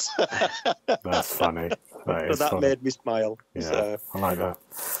 That's funny. That made me smile. Yeah, so. I like that.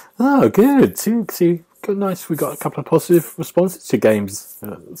 Oh, good. See, good, nice. We got a couple of positive responses to games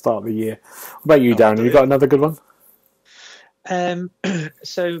at the start of the year. What about you, Darren? Have you got another good one?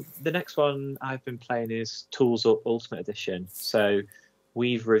 So the next one I've been playing is Tools Up Ultimate Edition. So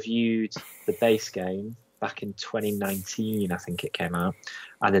we've reviewed the base game back in 2019, I think it came out,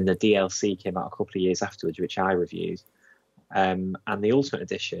 and then the DLC came out a couple of years afterwards, which I reviewed. And the Ultimate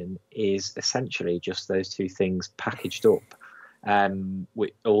Edition is essentially just those two things packaged up.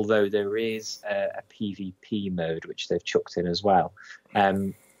 Although there is a PvP mode which they've chucked in as well.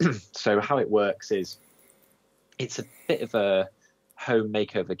 So how it works is it's a bit of a home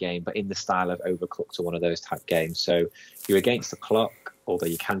makeover game, but in the style of Overcooked or one of those type games. So you're against the clock, although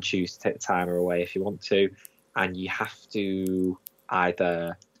you can choose to take the timer away if you want to, and you have to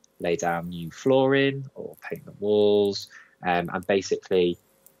either lay down new flooring or paint the walls, and basically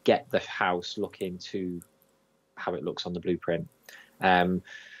get the house looking to how it looks on the blueprint.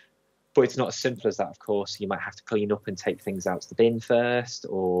 But it's not as simple as that, of course. You might have to clean up and take things out to the bin first,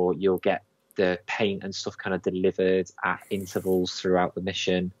 or you'll get the paint and stuff kind of delivered at intervals throughout the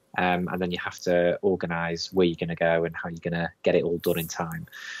mission. And then you have to organise where you're going to go and how you're going to get it all done in time.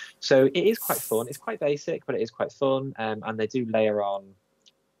 So it is quite fun. It's quite basic, but it is quite fun. And they do layer on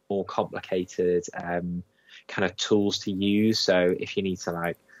more complicated kind of tools to use. So if you need to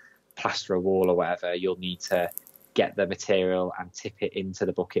like plaster a wall or whatever, you'll need to get the material and tip it into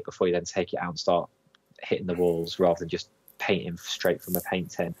the bucket before you then take it out and start hitting the walls, rather than just painting straight from a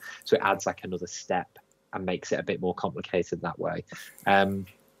paint tin. So it adds like another step and makes it a bit more complicated that way.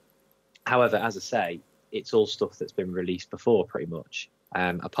 However, as I say, it's all stuff that's been released before pretty much,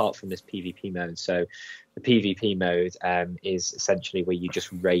 apart from this PvP mode. So the PvP mode is essentially where you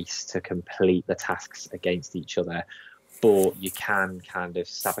just race to complete the tasks against each other, but you can kind of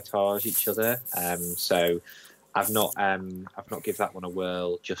sabotage each other. So I've not give that one a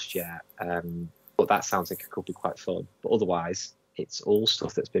whirl just yet, but that sounds like it could be quite fun. But otherwise, it's all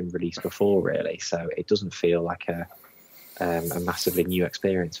stuff that's been released before, really. So it doesn't feel like a massively new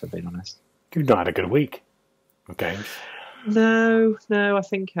experience, for being honest. You've not had a good week of games. No, I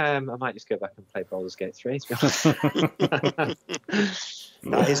think I might just go back and play Baldur's Gate 3, to be honest.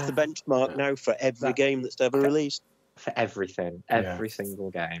 That is the benchmark now for every game that's ever released. For everything, every single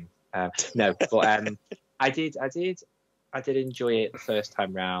game. No, but I did enjoy it the first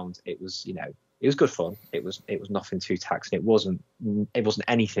time round. It was, it was good fun. It was nothing too taxing. It wasn't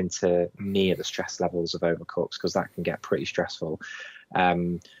anything to near the stress levels of Overcooked, because that can get pretty stressful.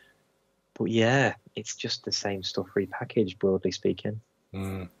 But yeah, it's just the same stuff repackaged, broadly speaking.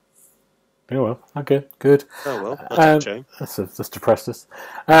 Mm. Yeah, well, okay, good. Oh well, that's a shame. That's depressed us.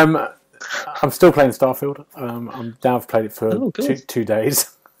 I'm still playing Starfield. I've played it for 2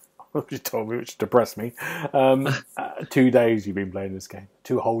 days. You told me, which depressed me. 2 days you've been playing this game.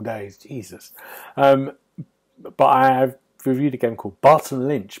 2 whole days, Jesus. But I have reviewed a game called Barton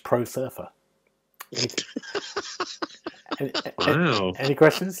Lynch Pro Surfer. Wow. Any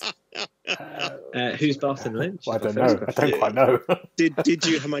questions? Who's Barton Lynch? Well, I don't know. I don't quite know. Did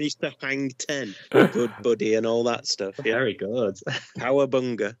you manage to hang 10? Good buddy and all that stuff. Yeah. Very good.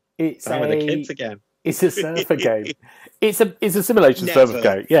 Cowabunga. It's with the kids again. It's a surfer game. It's a simulation surfer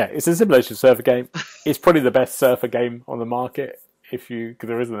game. Yeah, it's a simulation surfer game. It's probably the best surfer game on the market, because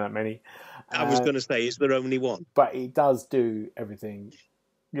there isn't that many. I was going to say, is there only one? But it does do everything.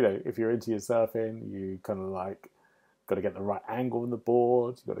 If you're into your surfing, you kind of got to get the right angle on the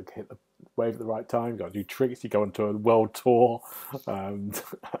board. You've got to hit the wave at the right time. You've got to do tricks. You go onto a world tour, trying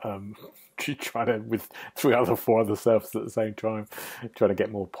to, with 4 other surfers at the same time, trying to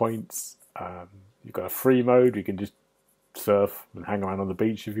get more points. You've got a free mode. You can just surf and hang around on the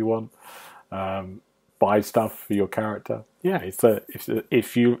beach if you want. Buy stuff for your character. Yeah,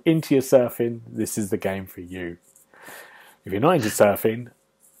 if you're into your surfing, this is the game for you. If you're not into surfing,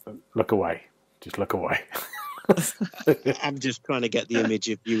 look away. Just look away. I'm just trying to get the image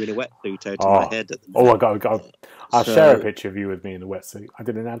of you in a wetsuit out of my head. I'll share a picture of you with me in a wetsuit. I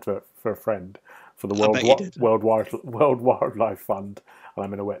did an advert for a friend for the World Wildlife Fund, and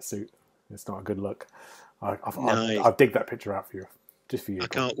I'm in a wetsuit. It's not a good look. I'll dig that picture out for you, just for you. I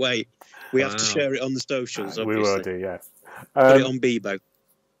can't wait. We have to share it on the socials. We will do, yeah. Put it on Bebo.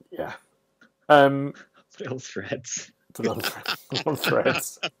 Yeah. Put it on Threads. Put it on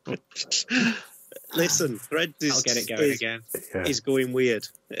Threads. Listen, Threads is going weird.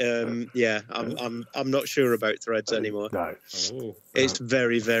 I'm not sure about Threads anymore. No, it's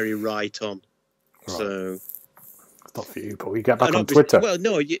very, very right on. Right. So it's not for you, but we get back on Twitter. Well,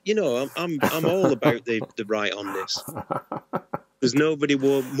 no, I'm all about the right on this. There's nobody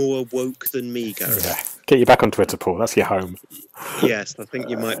more woke than me, Gareth. Yeah. Get you back on Twitter, Paul. That's your home. Yes, I think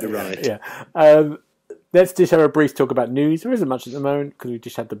you might be right. Yeah. Let's just have a brief talk about news. There isn't much at the moment because we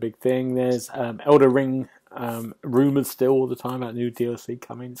just had the big thing. There's Elder Ring rumours still all the time about new DLC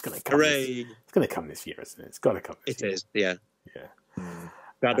coming. It's going to come. Hooray! It's going to come this year, isn't it? It's got to come this year. It is, yeah. Yeah.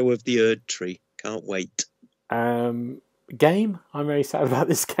 Shadow of the Erd Tree. Can't wait. Game. I'm very sad about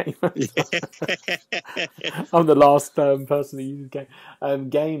this game. I'm the last person who uses game.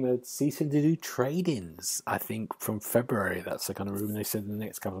 Game are ceasing to do trade-ins, I think, from February. That's the kind of rumour they said in the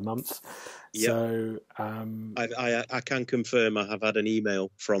next couple of months. Yep. So I can confirm I have had an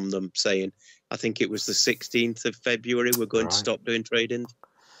email from them saying, I think it was the 16th of February, we're going to stop doing trade-ins.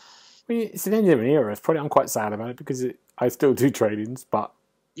 I mean, it's an end of an era. I'm quite sad about it because I still do trade-ins, but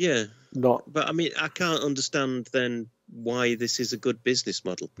yeah, not. But I mean, I can't understand then why this is a good business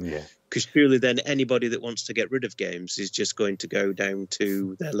model. Yeah, because surely then anybody that wants to get rid of games is just going to go down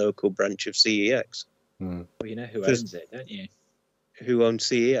to their local branch of CEX. Well, you know who owns it, don't you? Who owns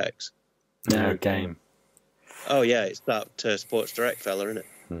CEX? No game. Oh yeah, it's that Sports Direct fella, isn't it?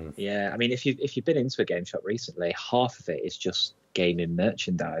 Yeah, I mean, if you've been into a game shop recently, half of it is just gaming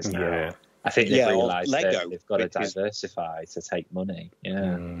merchandise now. Yeah. I think they've realised Lego, that they've got to diversify to take money.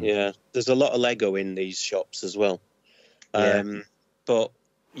 Yeah. Yeah, there's a lot of Lego in these shops as well. Yeah. But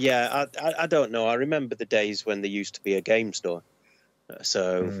yeah, I don't know. I remember the days when there used to be a game store.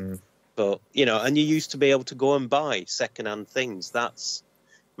 So, but you know, and you used to be able to go and buy second-hand things. That's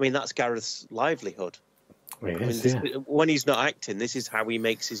Gareth's livelihood. When he's not acting, this is how he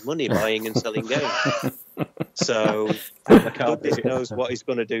makes his money, buying and selling games. So, goodness knows what he's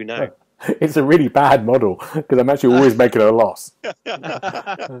going to do now. It's a really bad model because I'm actually always making a loss.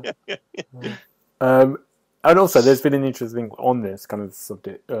 And also, there's been an interesting thing on this kind of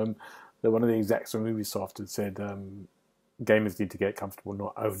subject. That one of the execs from Ubisoft had said gamers need to get comfortable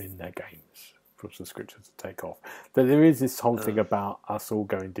not owning their games for subscriptions to take off. That there is this whole thing about us all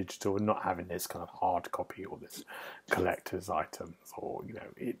going digital and not having this kind of hard copy or this collector's items, or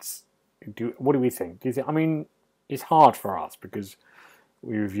what do we think? Do you think? I mean, it's hard for us because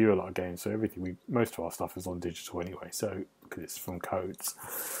we review a lot of games, so most of our stuff is on digital anyway. So because it's from codes,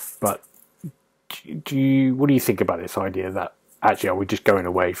 but what do you think about this idea that actually are we just going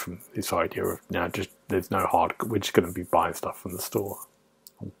away from this idea of now just there's no hard, we're just going to be buying stuff from the store?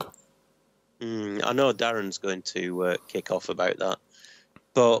 I know Darren's going to kick off about that,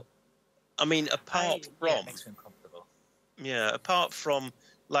 but I mean, apart from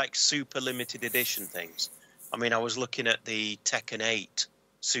like super limited edition things, I mean, I was looking at the Tekken 8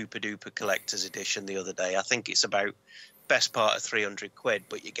 Super Duper Collector's Edition the other day. I think it's about best part of £300,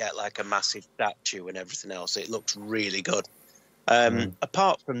 but you get like a massive statue and everything else. It looks really good.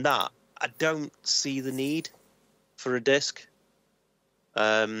 Apart from that, I don't see the need for a disc.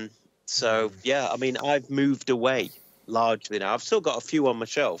 So yeah, I mean, I've moved away largely now. I've still got a few on my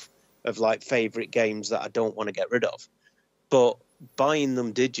shelf of like favorite games that I don't want to get rid of, but buying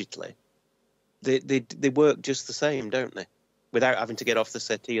them digitally, they work just the same, don't they? Without having to get off the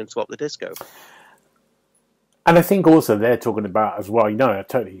settee and swap the disc over. And I think also they're talking about as well, I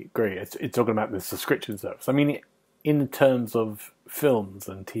totally agree, it's talking about the subscription service. I mean, in terms of films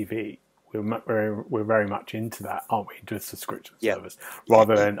and TV, we're very much into that, aren't we? Into a subscription service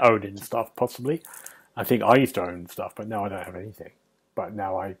rather than owning stuff, possibly. I think I used to own stuff, but now I don't have anything. But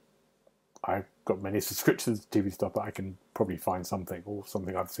now I've got many subscriptions to TV stuff that I can probably find something or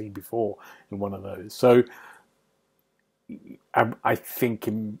something I've seen before in one of those. So I think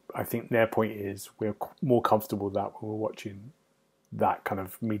their point is we're more comfortable with that when we're watching that kind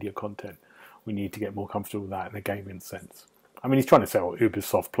of media content. We need to get more comfortable with that in a gaming sense. I mean, he's trying to sell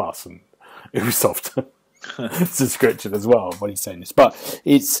Ubisoft Plus and Ubisoft subscription as well when he's saying this, but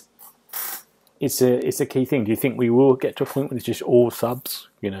it's a key thing. Do you think we will get to a point when it's just all subs?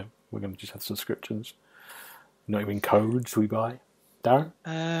 We're going to just have subscriptions, not even codes we buy. Darren?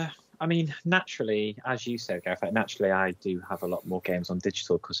 I mean, naturally, as you said, Gareth, naturally I do have a lot more games on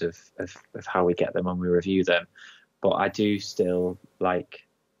digital because of how we get them when we review them. But I do still like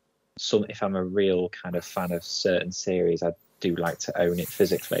if I'm a real kind of fan of certain series, I do like to own it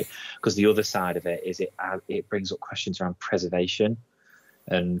physically, because the other side of it is it brings up questions around preservation.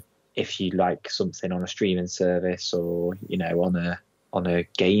 And if you like something on a streaming service or, on a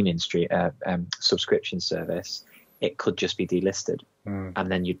gaming subscription service, it could just be delisted.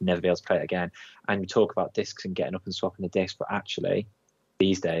 And then you'd never be able to play it again. And you talk about discs and getting up and swapping the discs, but actually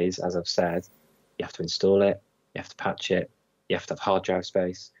these days, as I've said, you have to install it, you have to patch it, you have to have hard drive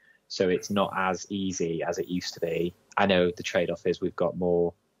space. So it's not as easy as it used to be. I know the trade-off is we've got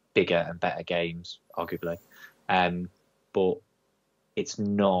more bigger and better games, arguably. But it's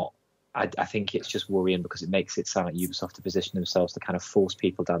not, I think it's just worrying because it makes it sound like Ubisoft to position themselves to kind of force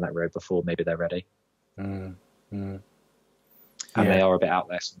people down that road before maybe they're ready. And they are a bit out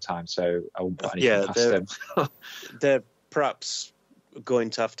there sometimes, so I won't put anything past them. They're perhaps going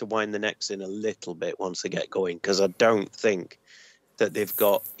to have to wind the necks in a little bit once they get going, because I don't think that they've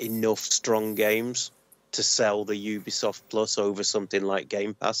got enough strong games to sell the Ubisoft Plus over something like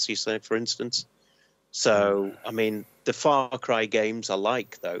Game Pass, you say, for instance. So, I mean, the Far Cry games, I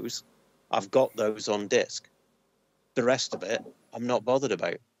like those. I've got those on disc. The rest of it, I'm not bothered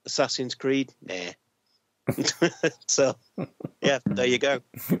about. Assassin's Creed, nah. So, yeah, there you go.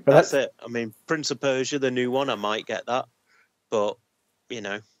 That's it. I mean, Prince of Persia, the new one, I might get that. But,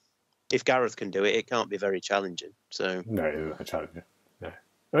 if Gareth can do it, it can't be very challenging. So no, it's not challenging.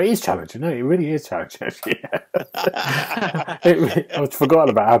 No, it is challenging. No, it really is challenging. I've forgotten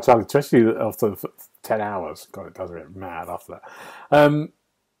about how challenging, especially after 10 hours. God, it does get mad after that.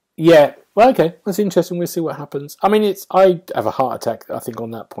 Yeah. Well, okay. That's interesting. We'll see what happens. I mean, I have a heart attack, I think,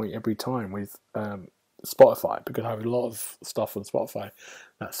 on that point every time with Spotify, because I have a lot of stuff on Spotify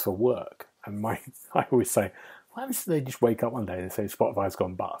that's for work. And I always say, why don't they just wake up one day and say Spotify's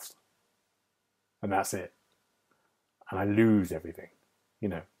gone bust? And that's it. And I lose everything,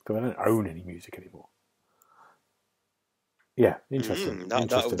 because I don't own any music anymore. Yeah, interesting.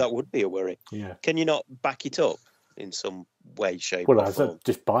 That would be a worry. Yeah. Can you not back it up in some way, shape, Well, or I form? said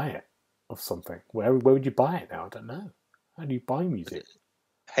just buy it of something. Where would you buy it now? I don't know. How do you buy music?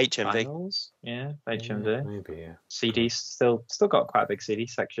 HMV. Vinyls? Yeah, HMV. Yeah, maybe, yeah. CDs still got quite a big CD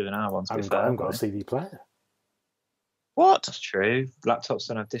section in our ones. I haven't got a CD player. What? That's true. Laptops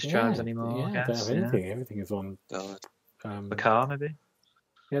don't have disk drives anymore. Yeah, I I don't guess, have anything. Everything is on. God. The car, maybe.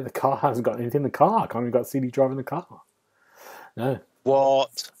 Yeah, the car hasn't got anything in the car. I can't even got a CD drive in the car. No.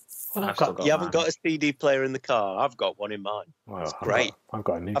 What? Well, You haven't got a CD player in the car. I've got one in mine. Well, it's great. I've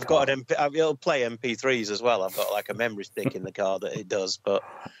got a new car. I've got an it'll play MP3s as well. I've got like a memory stick in the car that it does. But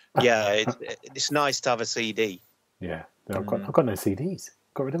yeah, it's nice to have a CD. Yeah, I've got no CDs.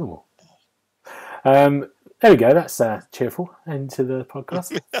 Got rid of them all. There we go. That's cheerful end to the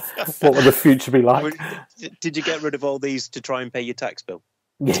podcast. What will the future be like? Did you get rid of all these to try and pay your tax bill?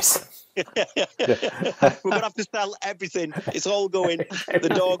 Yes. We're going to have to sell everything. It's all going. The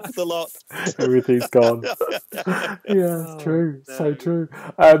dog, the lot. Everything's gone. Yeah, it's true. No. So true.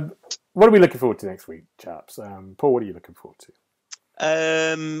 What are we looking forward to next week, chaps? Paul, what are you looking forward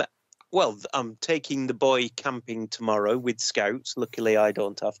to? Well, I'm taking the boy camping tomorrow with scouts. Luckily, I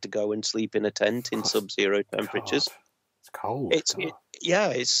don't have to go and sleep in a tent in sub-zero temperatures. God. It's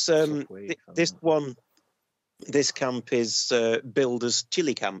cold. This camp is billed as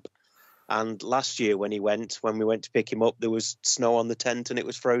chili camp. And last year when we went to pick him up, there was snow on the tent and it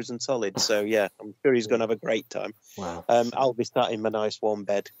was frozen solid. So, yeah, I'm sure he's going to have a great time. Wow. I'll be sat in my nice warm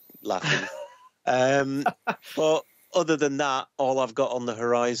bed laughing. But other than that, all I've got on the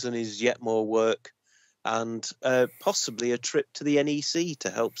horizon is yet more work and possibly a trip to the NEC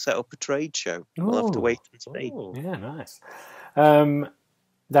to help set up a trade show. We'll have to wait and see. Yeah, nice. Darren,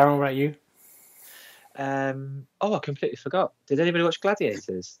 what about you? I completely forgot. Did anybody watch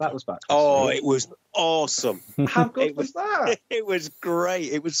Gladiators? That was back. It was awesome. How good was that? It was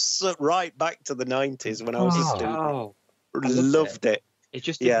great. It was right back to the 90s when I was a student. Loved it. It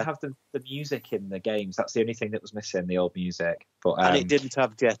just didn't have the music in the games. That's the only thing that was missing, the old music. But and it didn't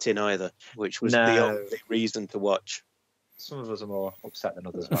have Jet in either, which was the only reason to watch. Some of us are more upset than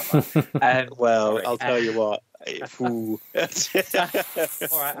others about that. I'll tell you what. All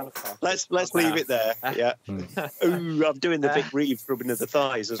right, let's leave it there. Yeah. Ooh, I'm doing the Vic Reeves rubbing of the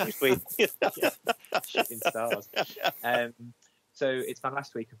thighs as we speak. Shooting stars. So it's my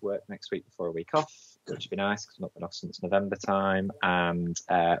last week of work next week before a week off, which would be nice because I've not been off since November time. And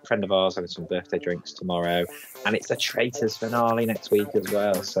a friend of ours having some birthday drinks tomorrow. And it's the Traitors finale next week as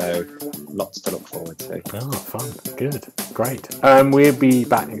well. So lots to look forward to. Oh, fun. Good. Great. We'll be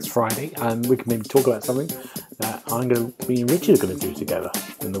back next Friday and we can maybe talk about something that me and Richard are going to do together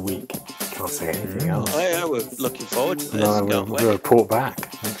in the week. Can't say anything else. Oh, yeah, we're looking forward to this. We'll report back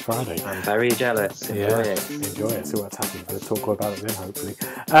next Friday. I'm very jealous. Enjoy it. See what's happening. We'll talk about it then, hopefully.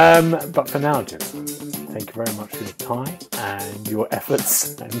 But for now, gentlemen, thank you very much for your time and your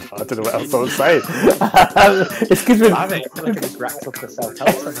efforts. And I don't know what else I was saying. It's because I feel like I just wrapped up the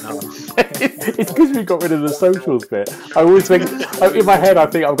self-help seminar. It's because we got rid of the socials bit. I always think, in my head, I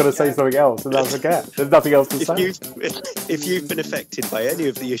think I'm going to say something else, and I forget. There's nothing else to say. If you've been affected by any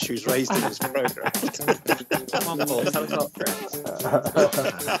of the issues raised in this program, come on, Paul, tell us about friends.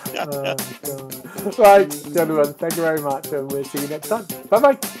 Right, gentlemen, thank you very much, and we'll see you next time.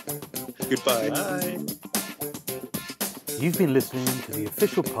 Bye-bye. Goodbye. Bye. You've been listening to the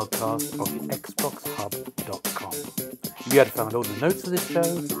official podcast of TheXboxHub.com. You had to find all the notes of this show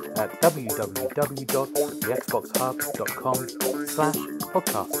at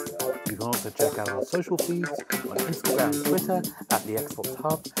www.TheXboxHub.com/podcast. You can also check out our social feeds on Instagram and Twitter at The Xbox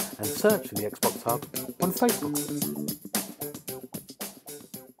Hub and search for The Xbox Hub on Facebook.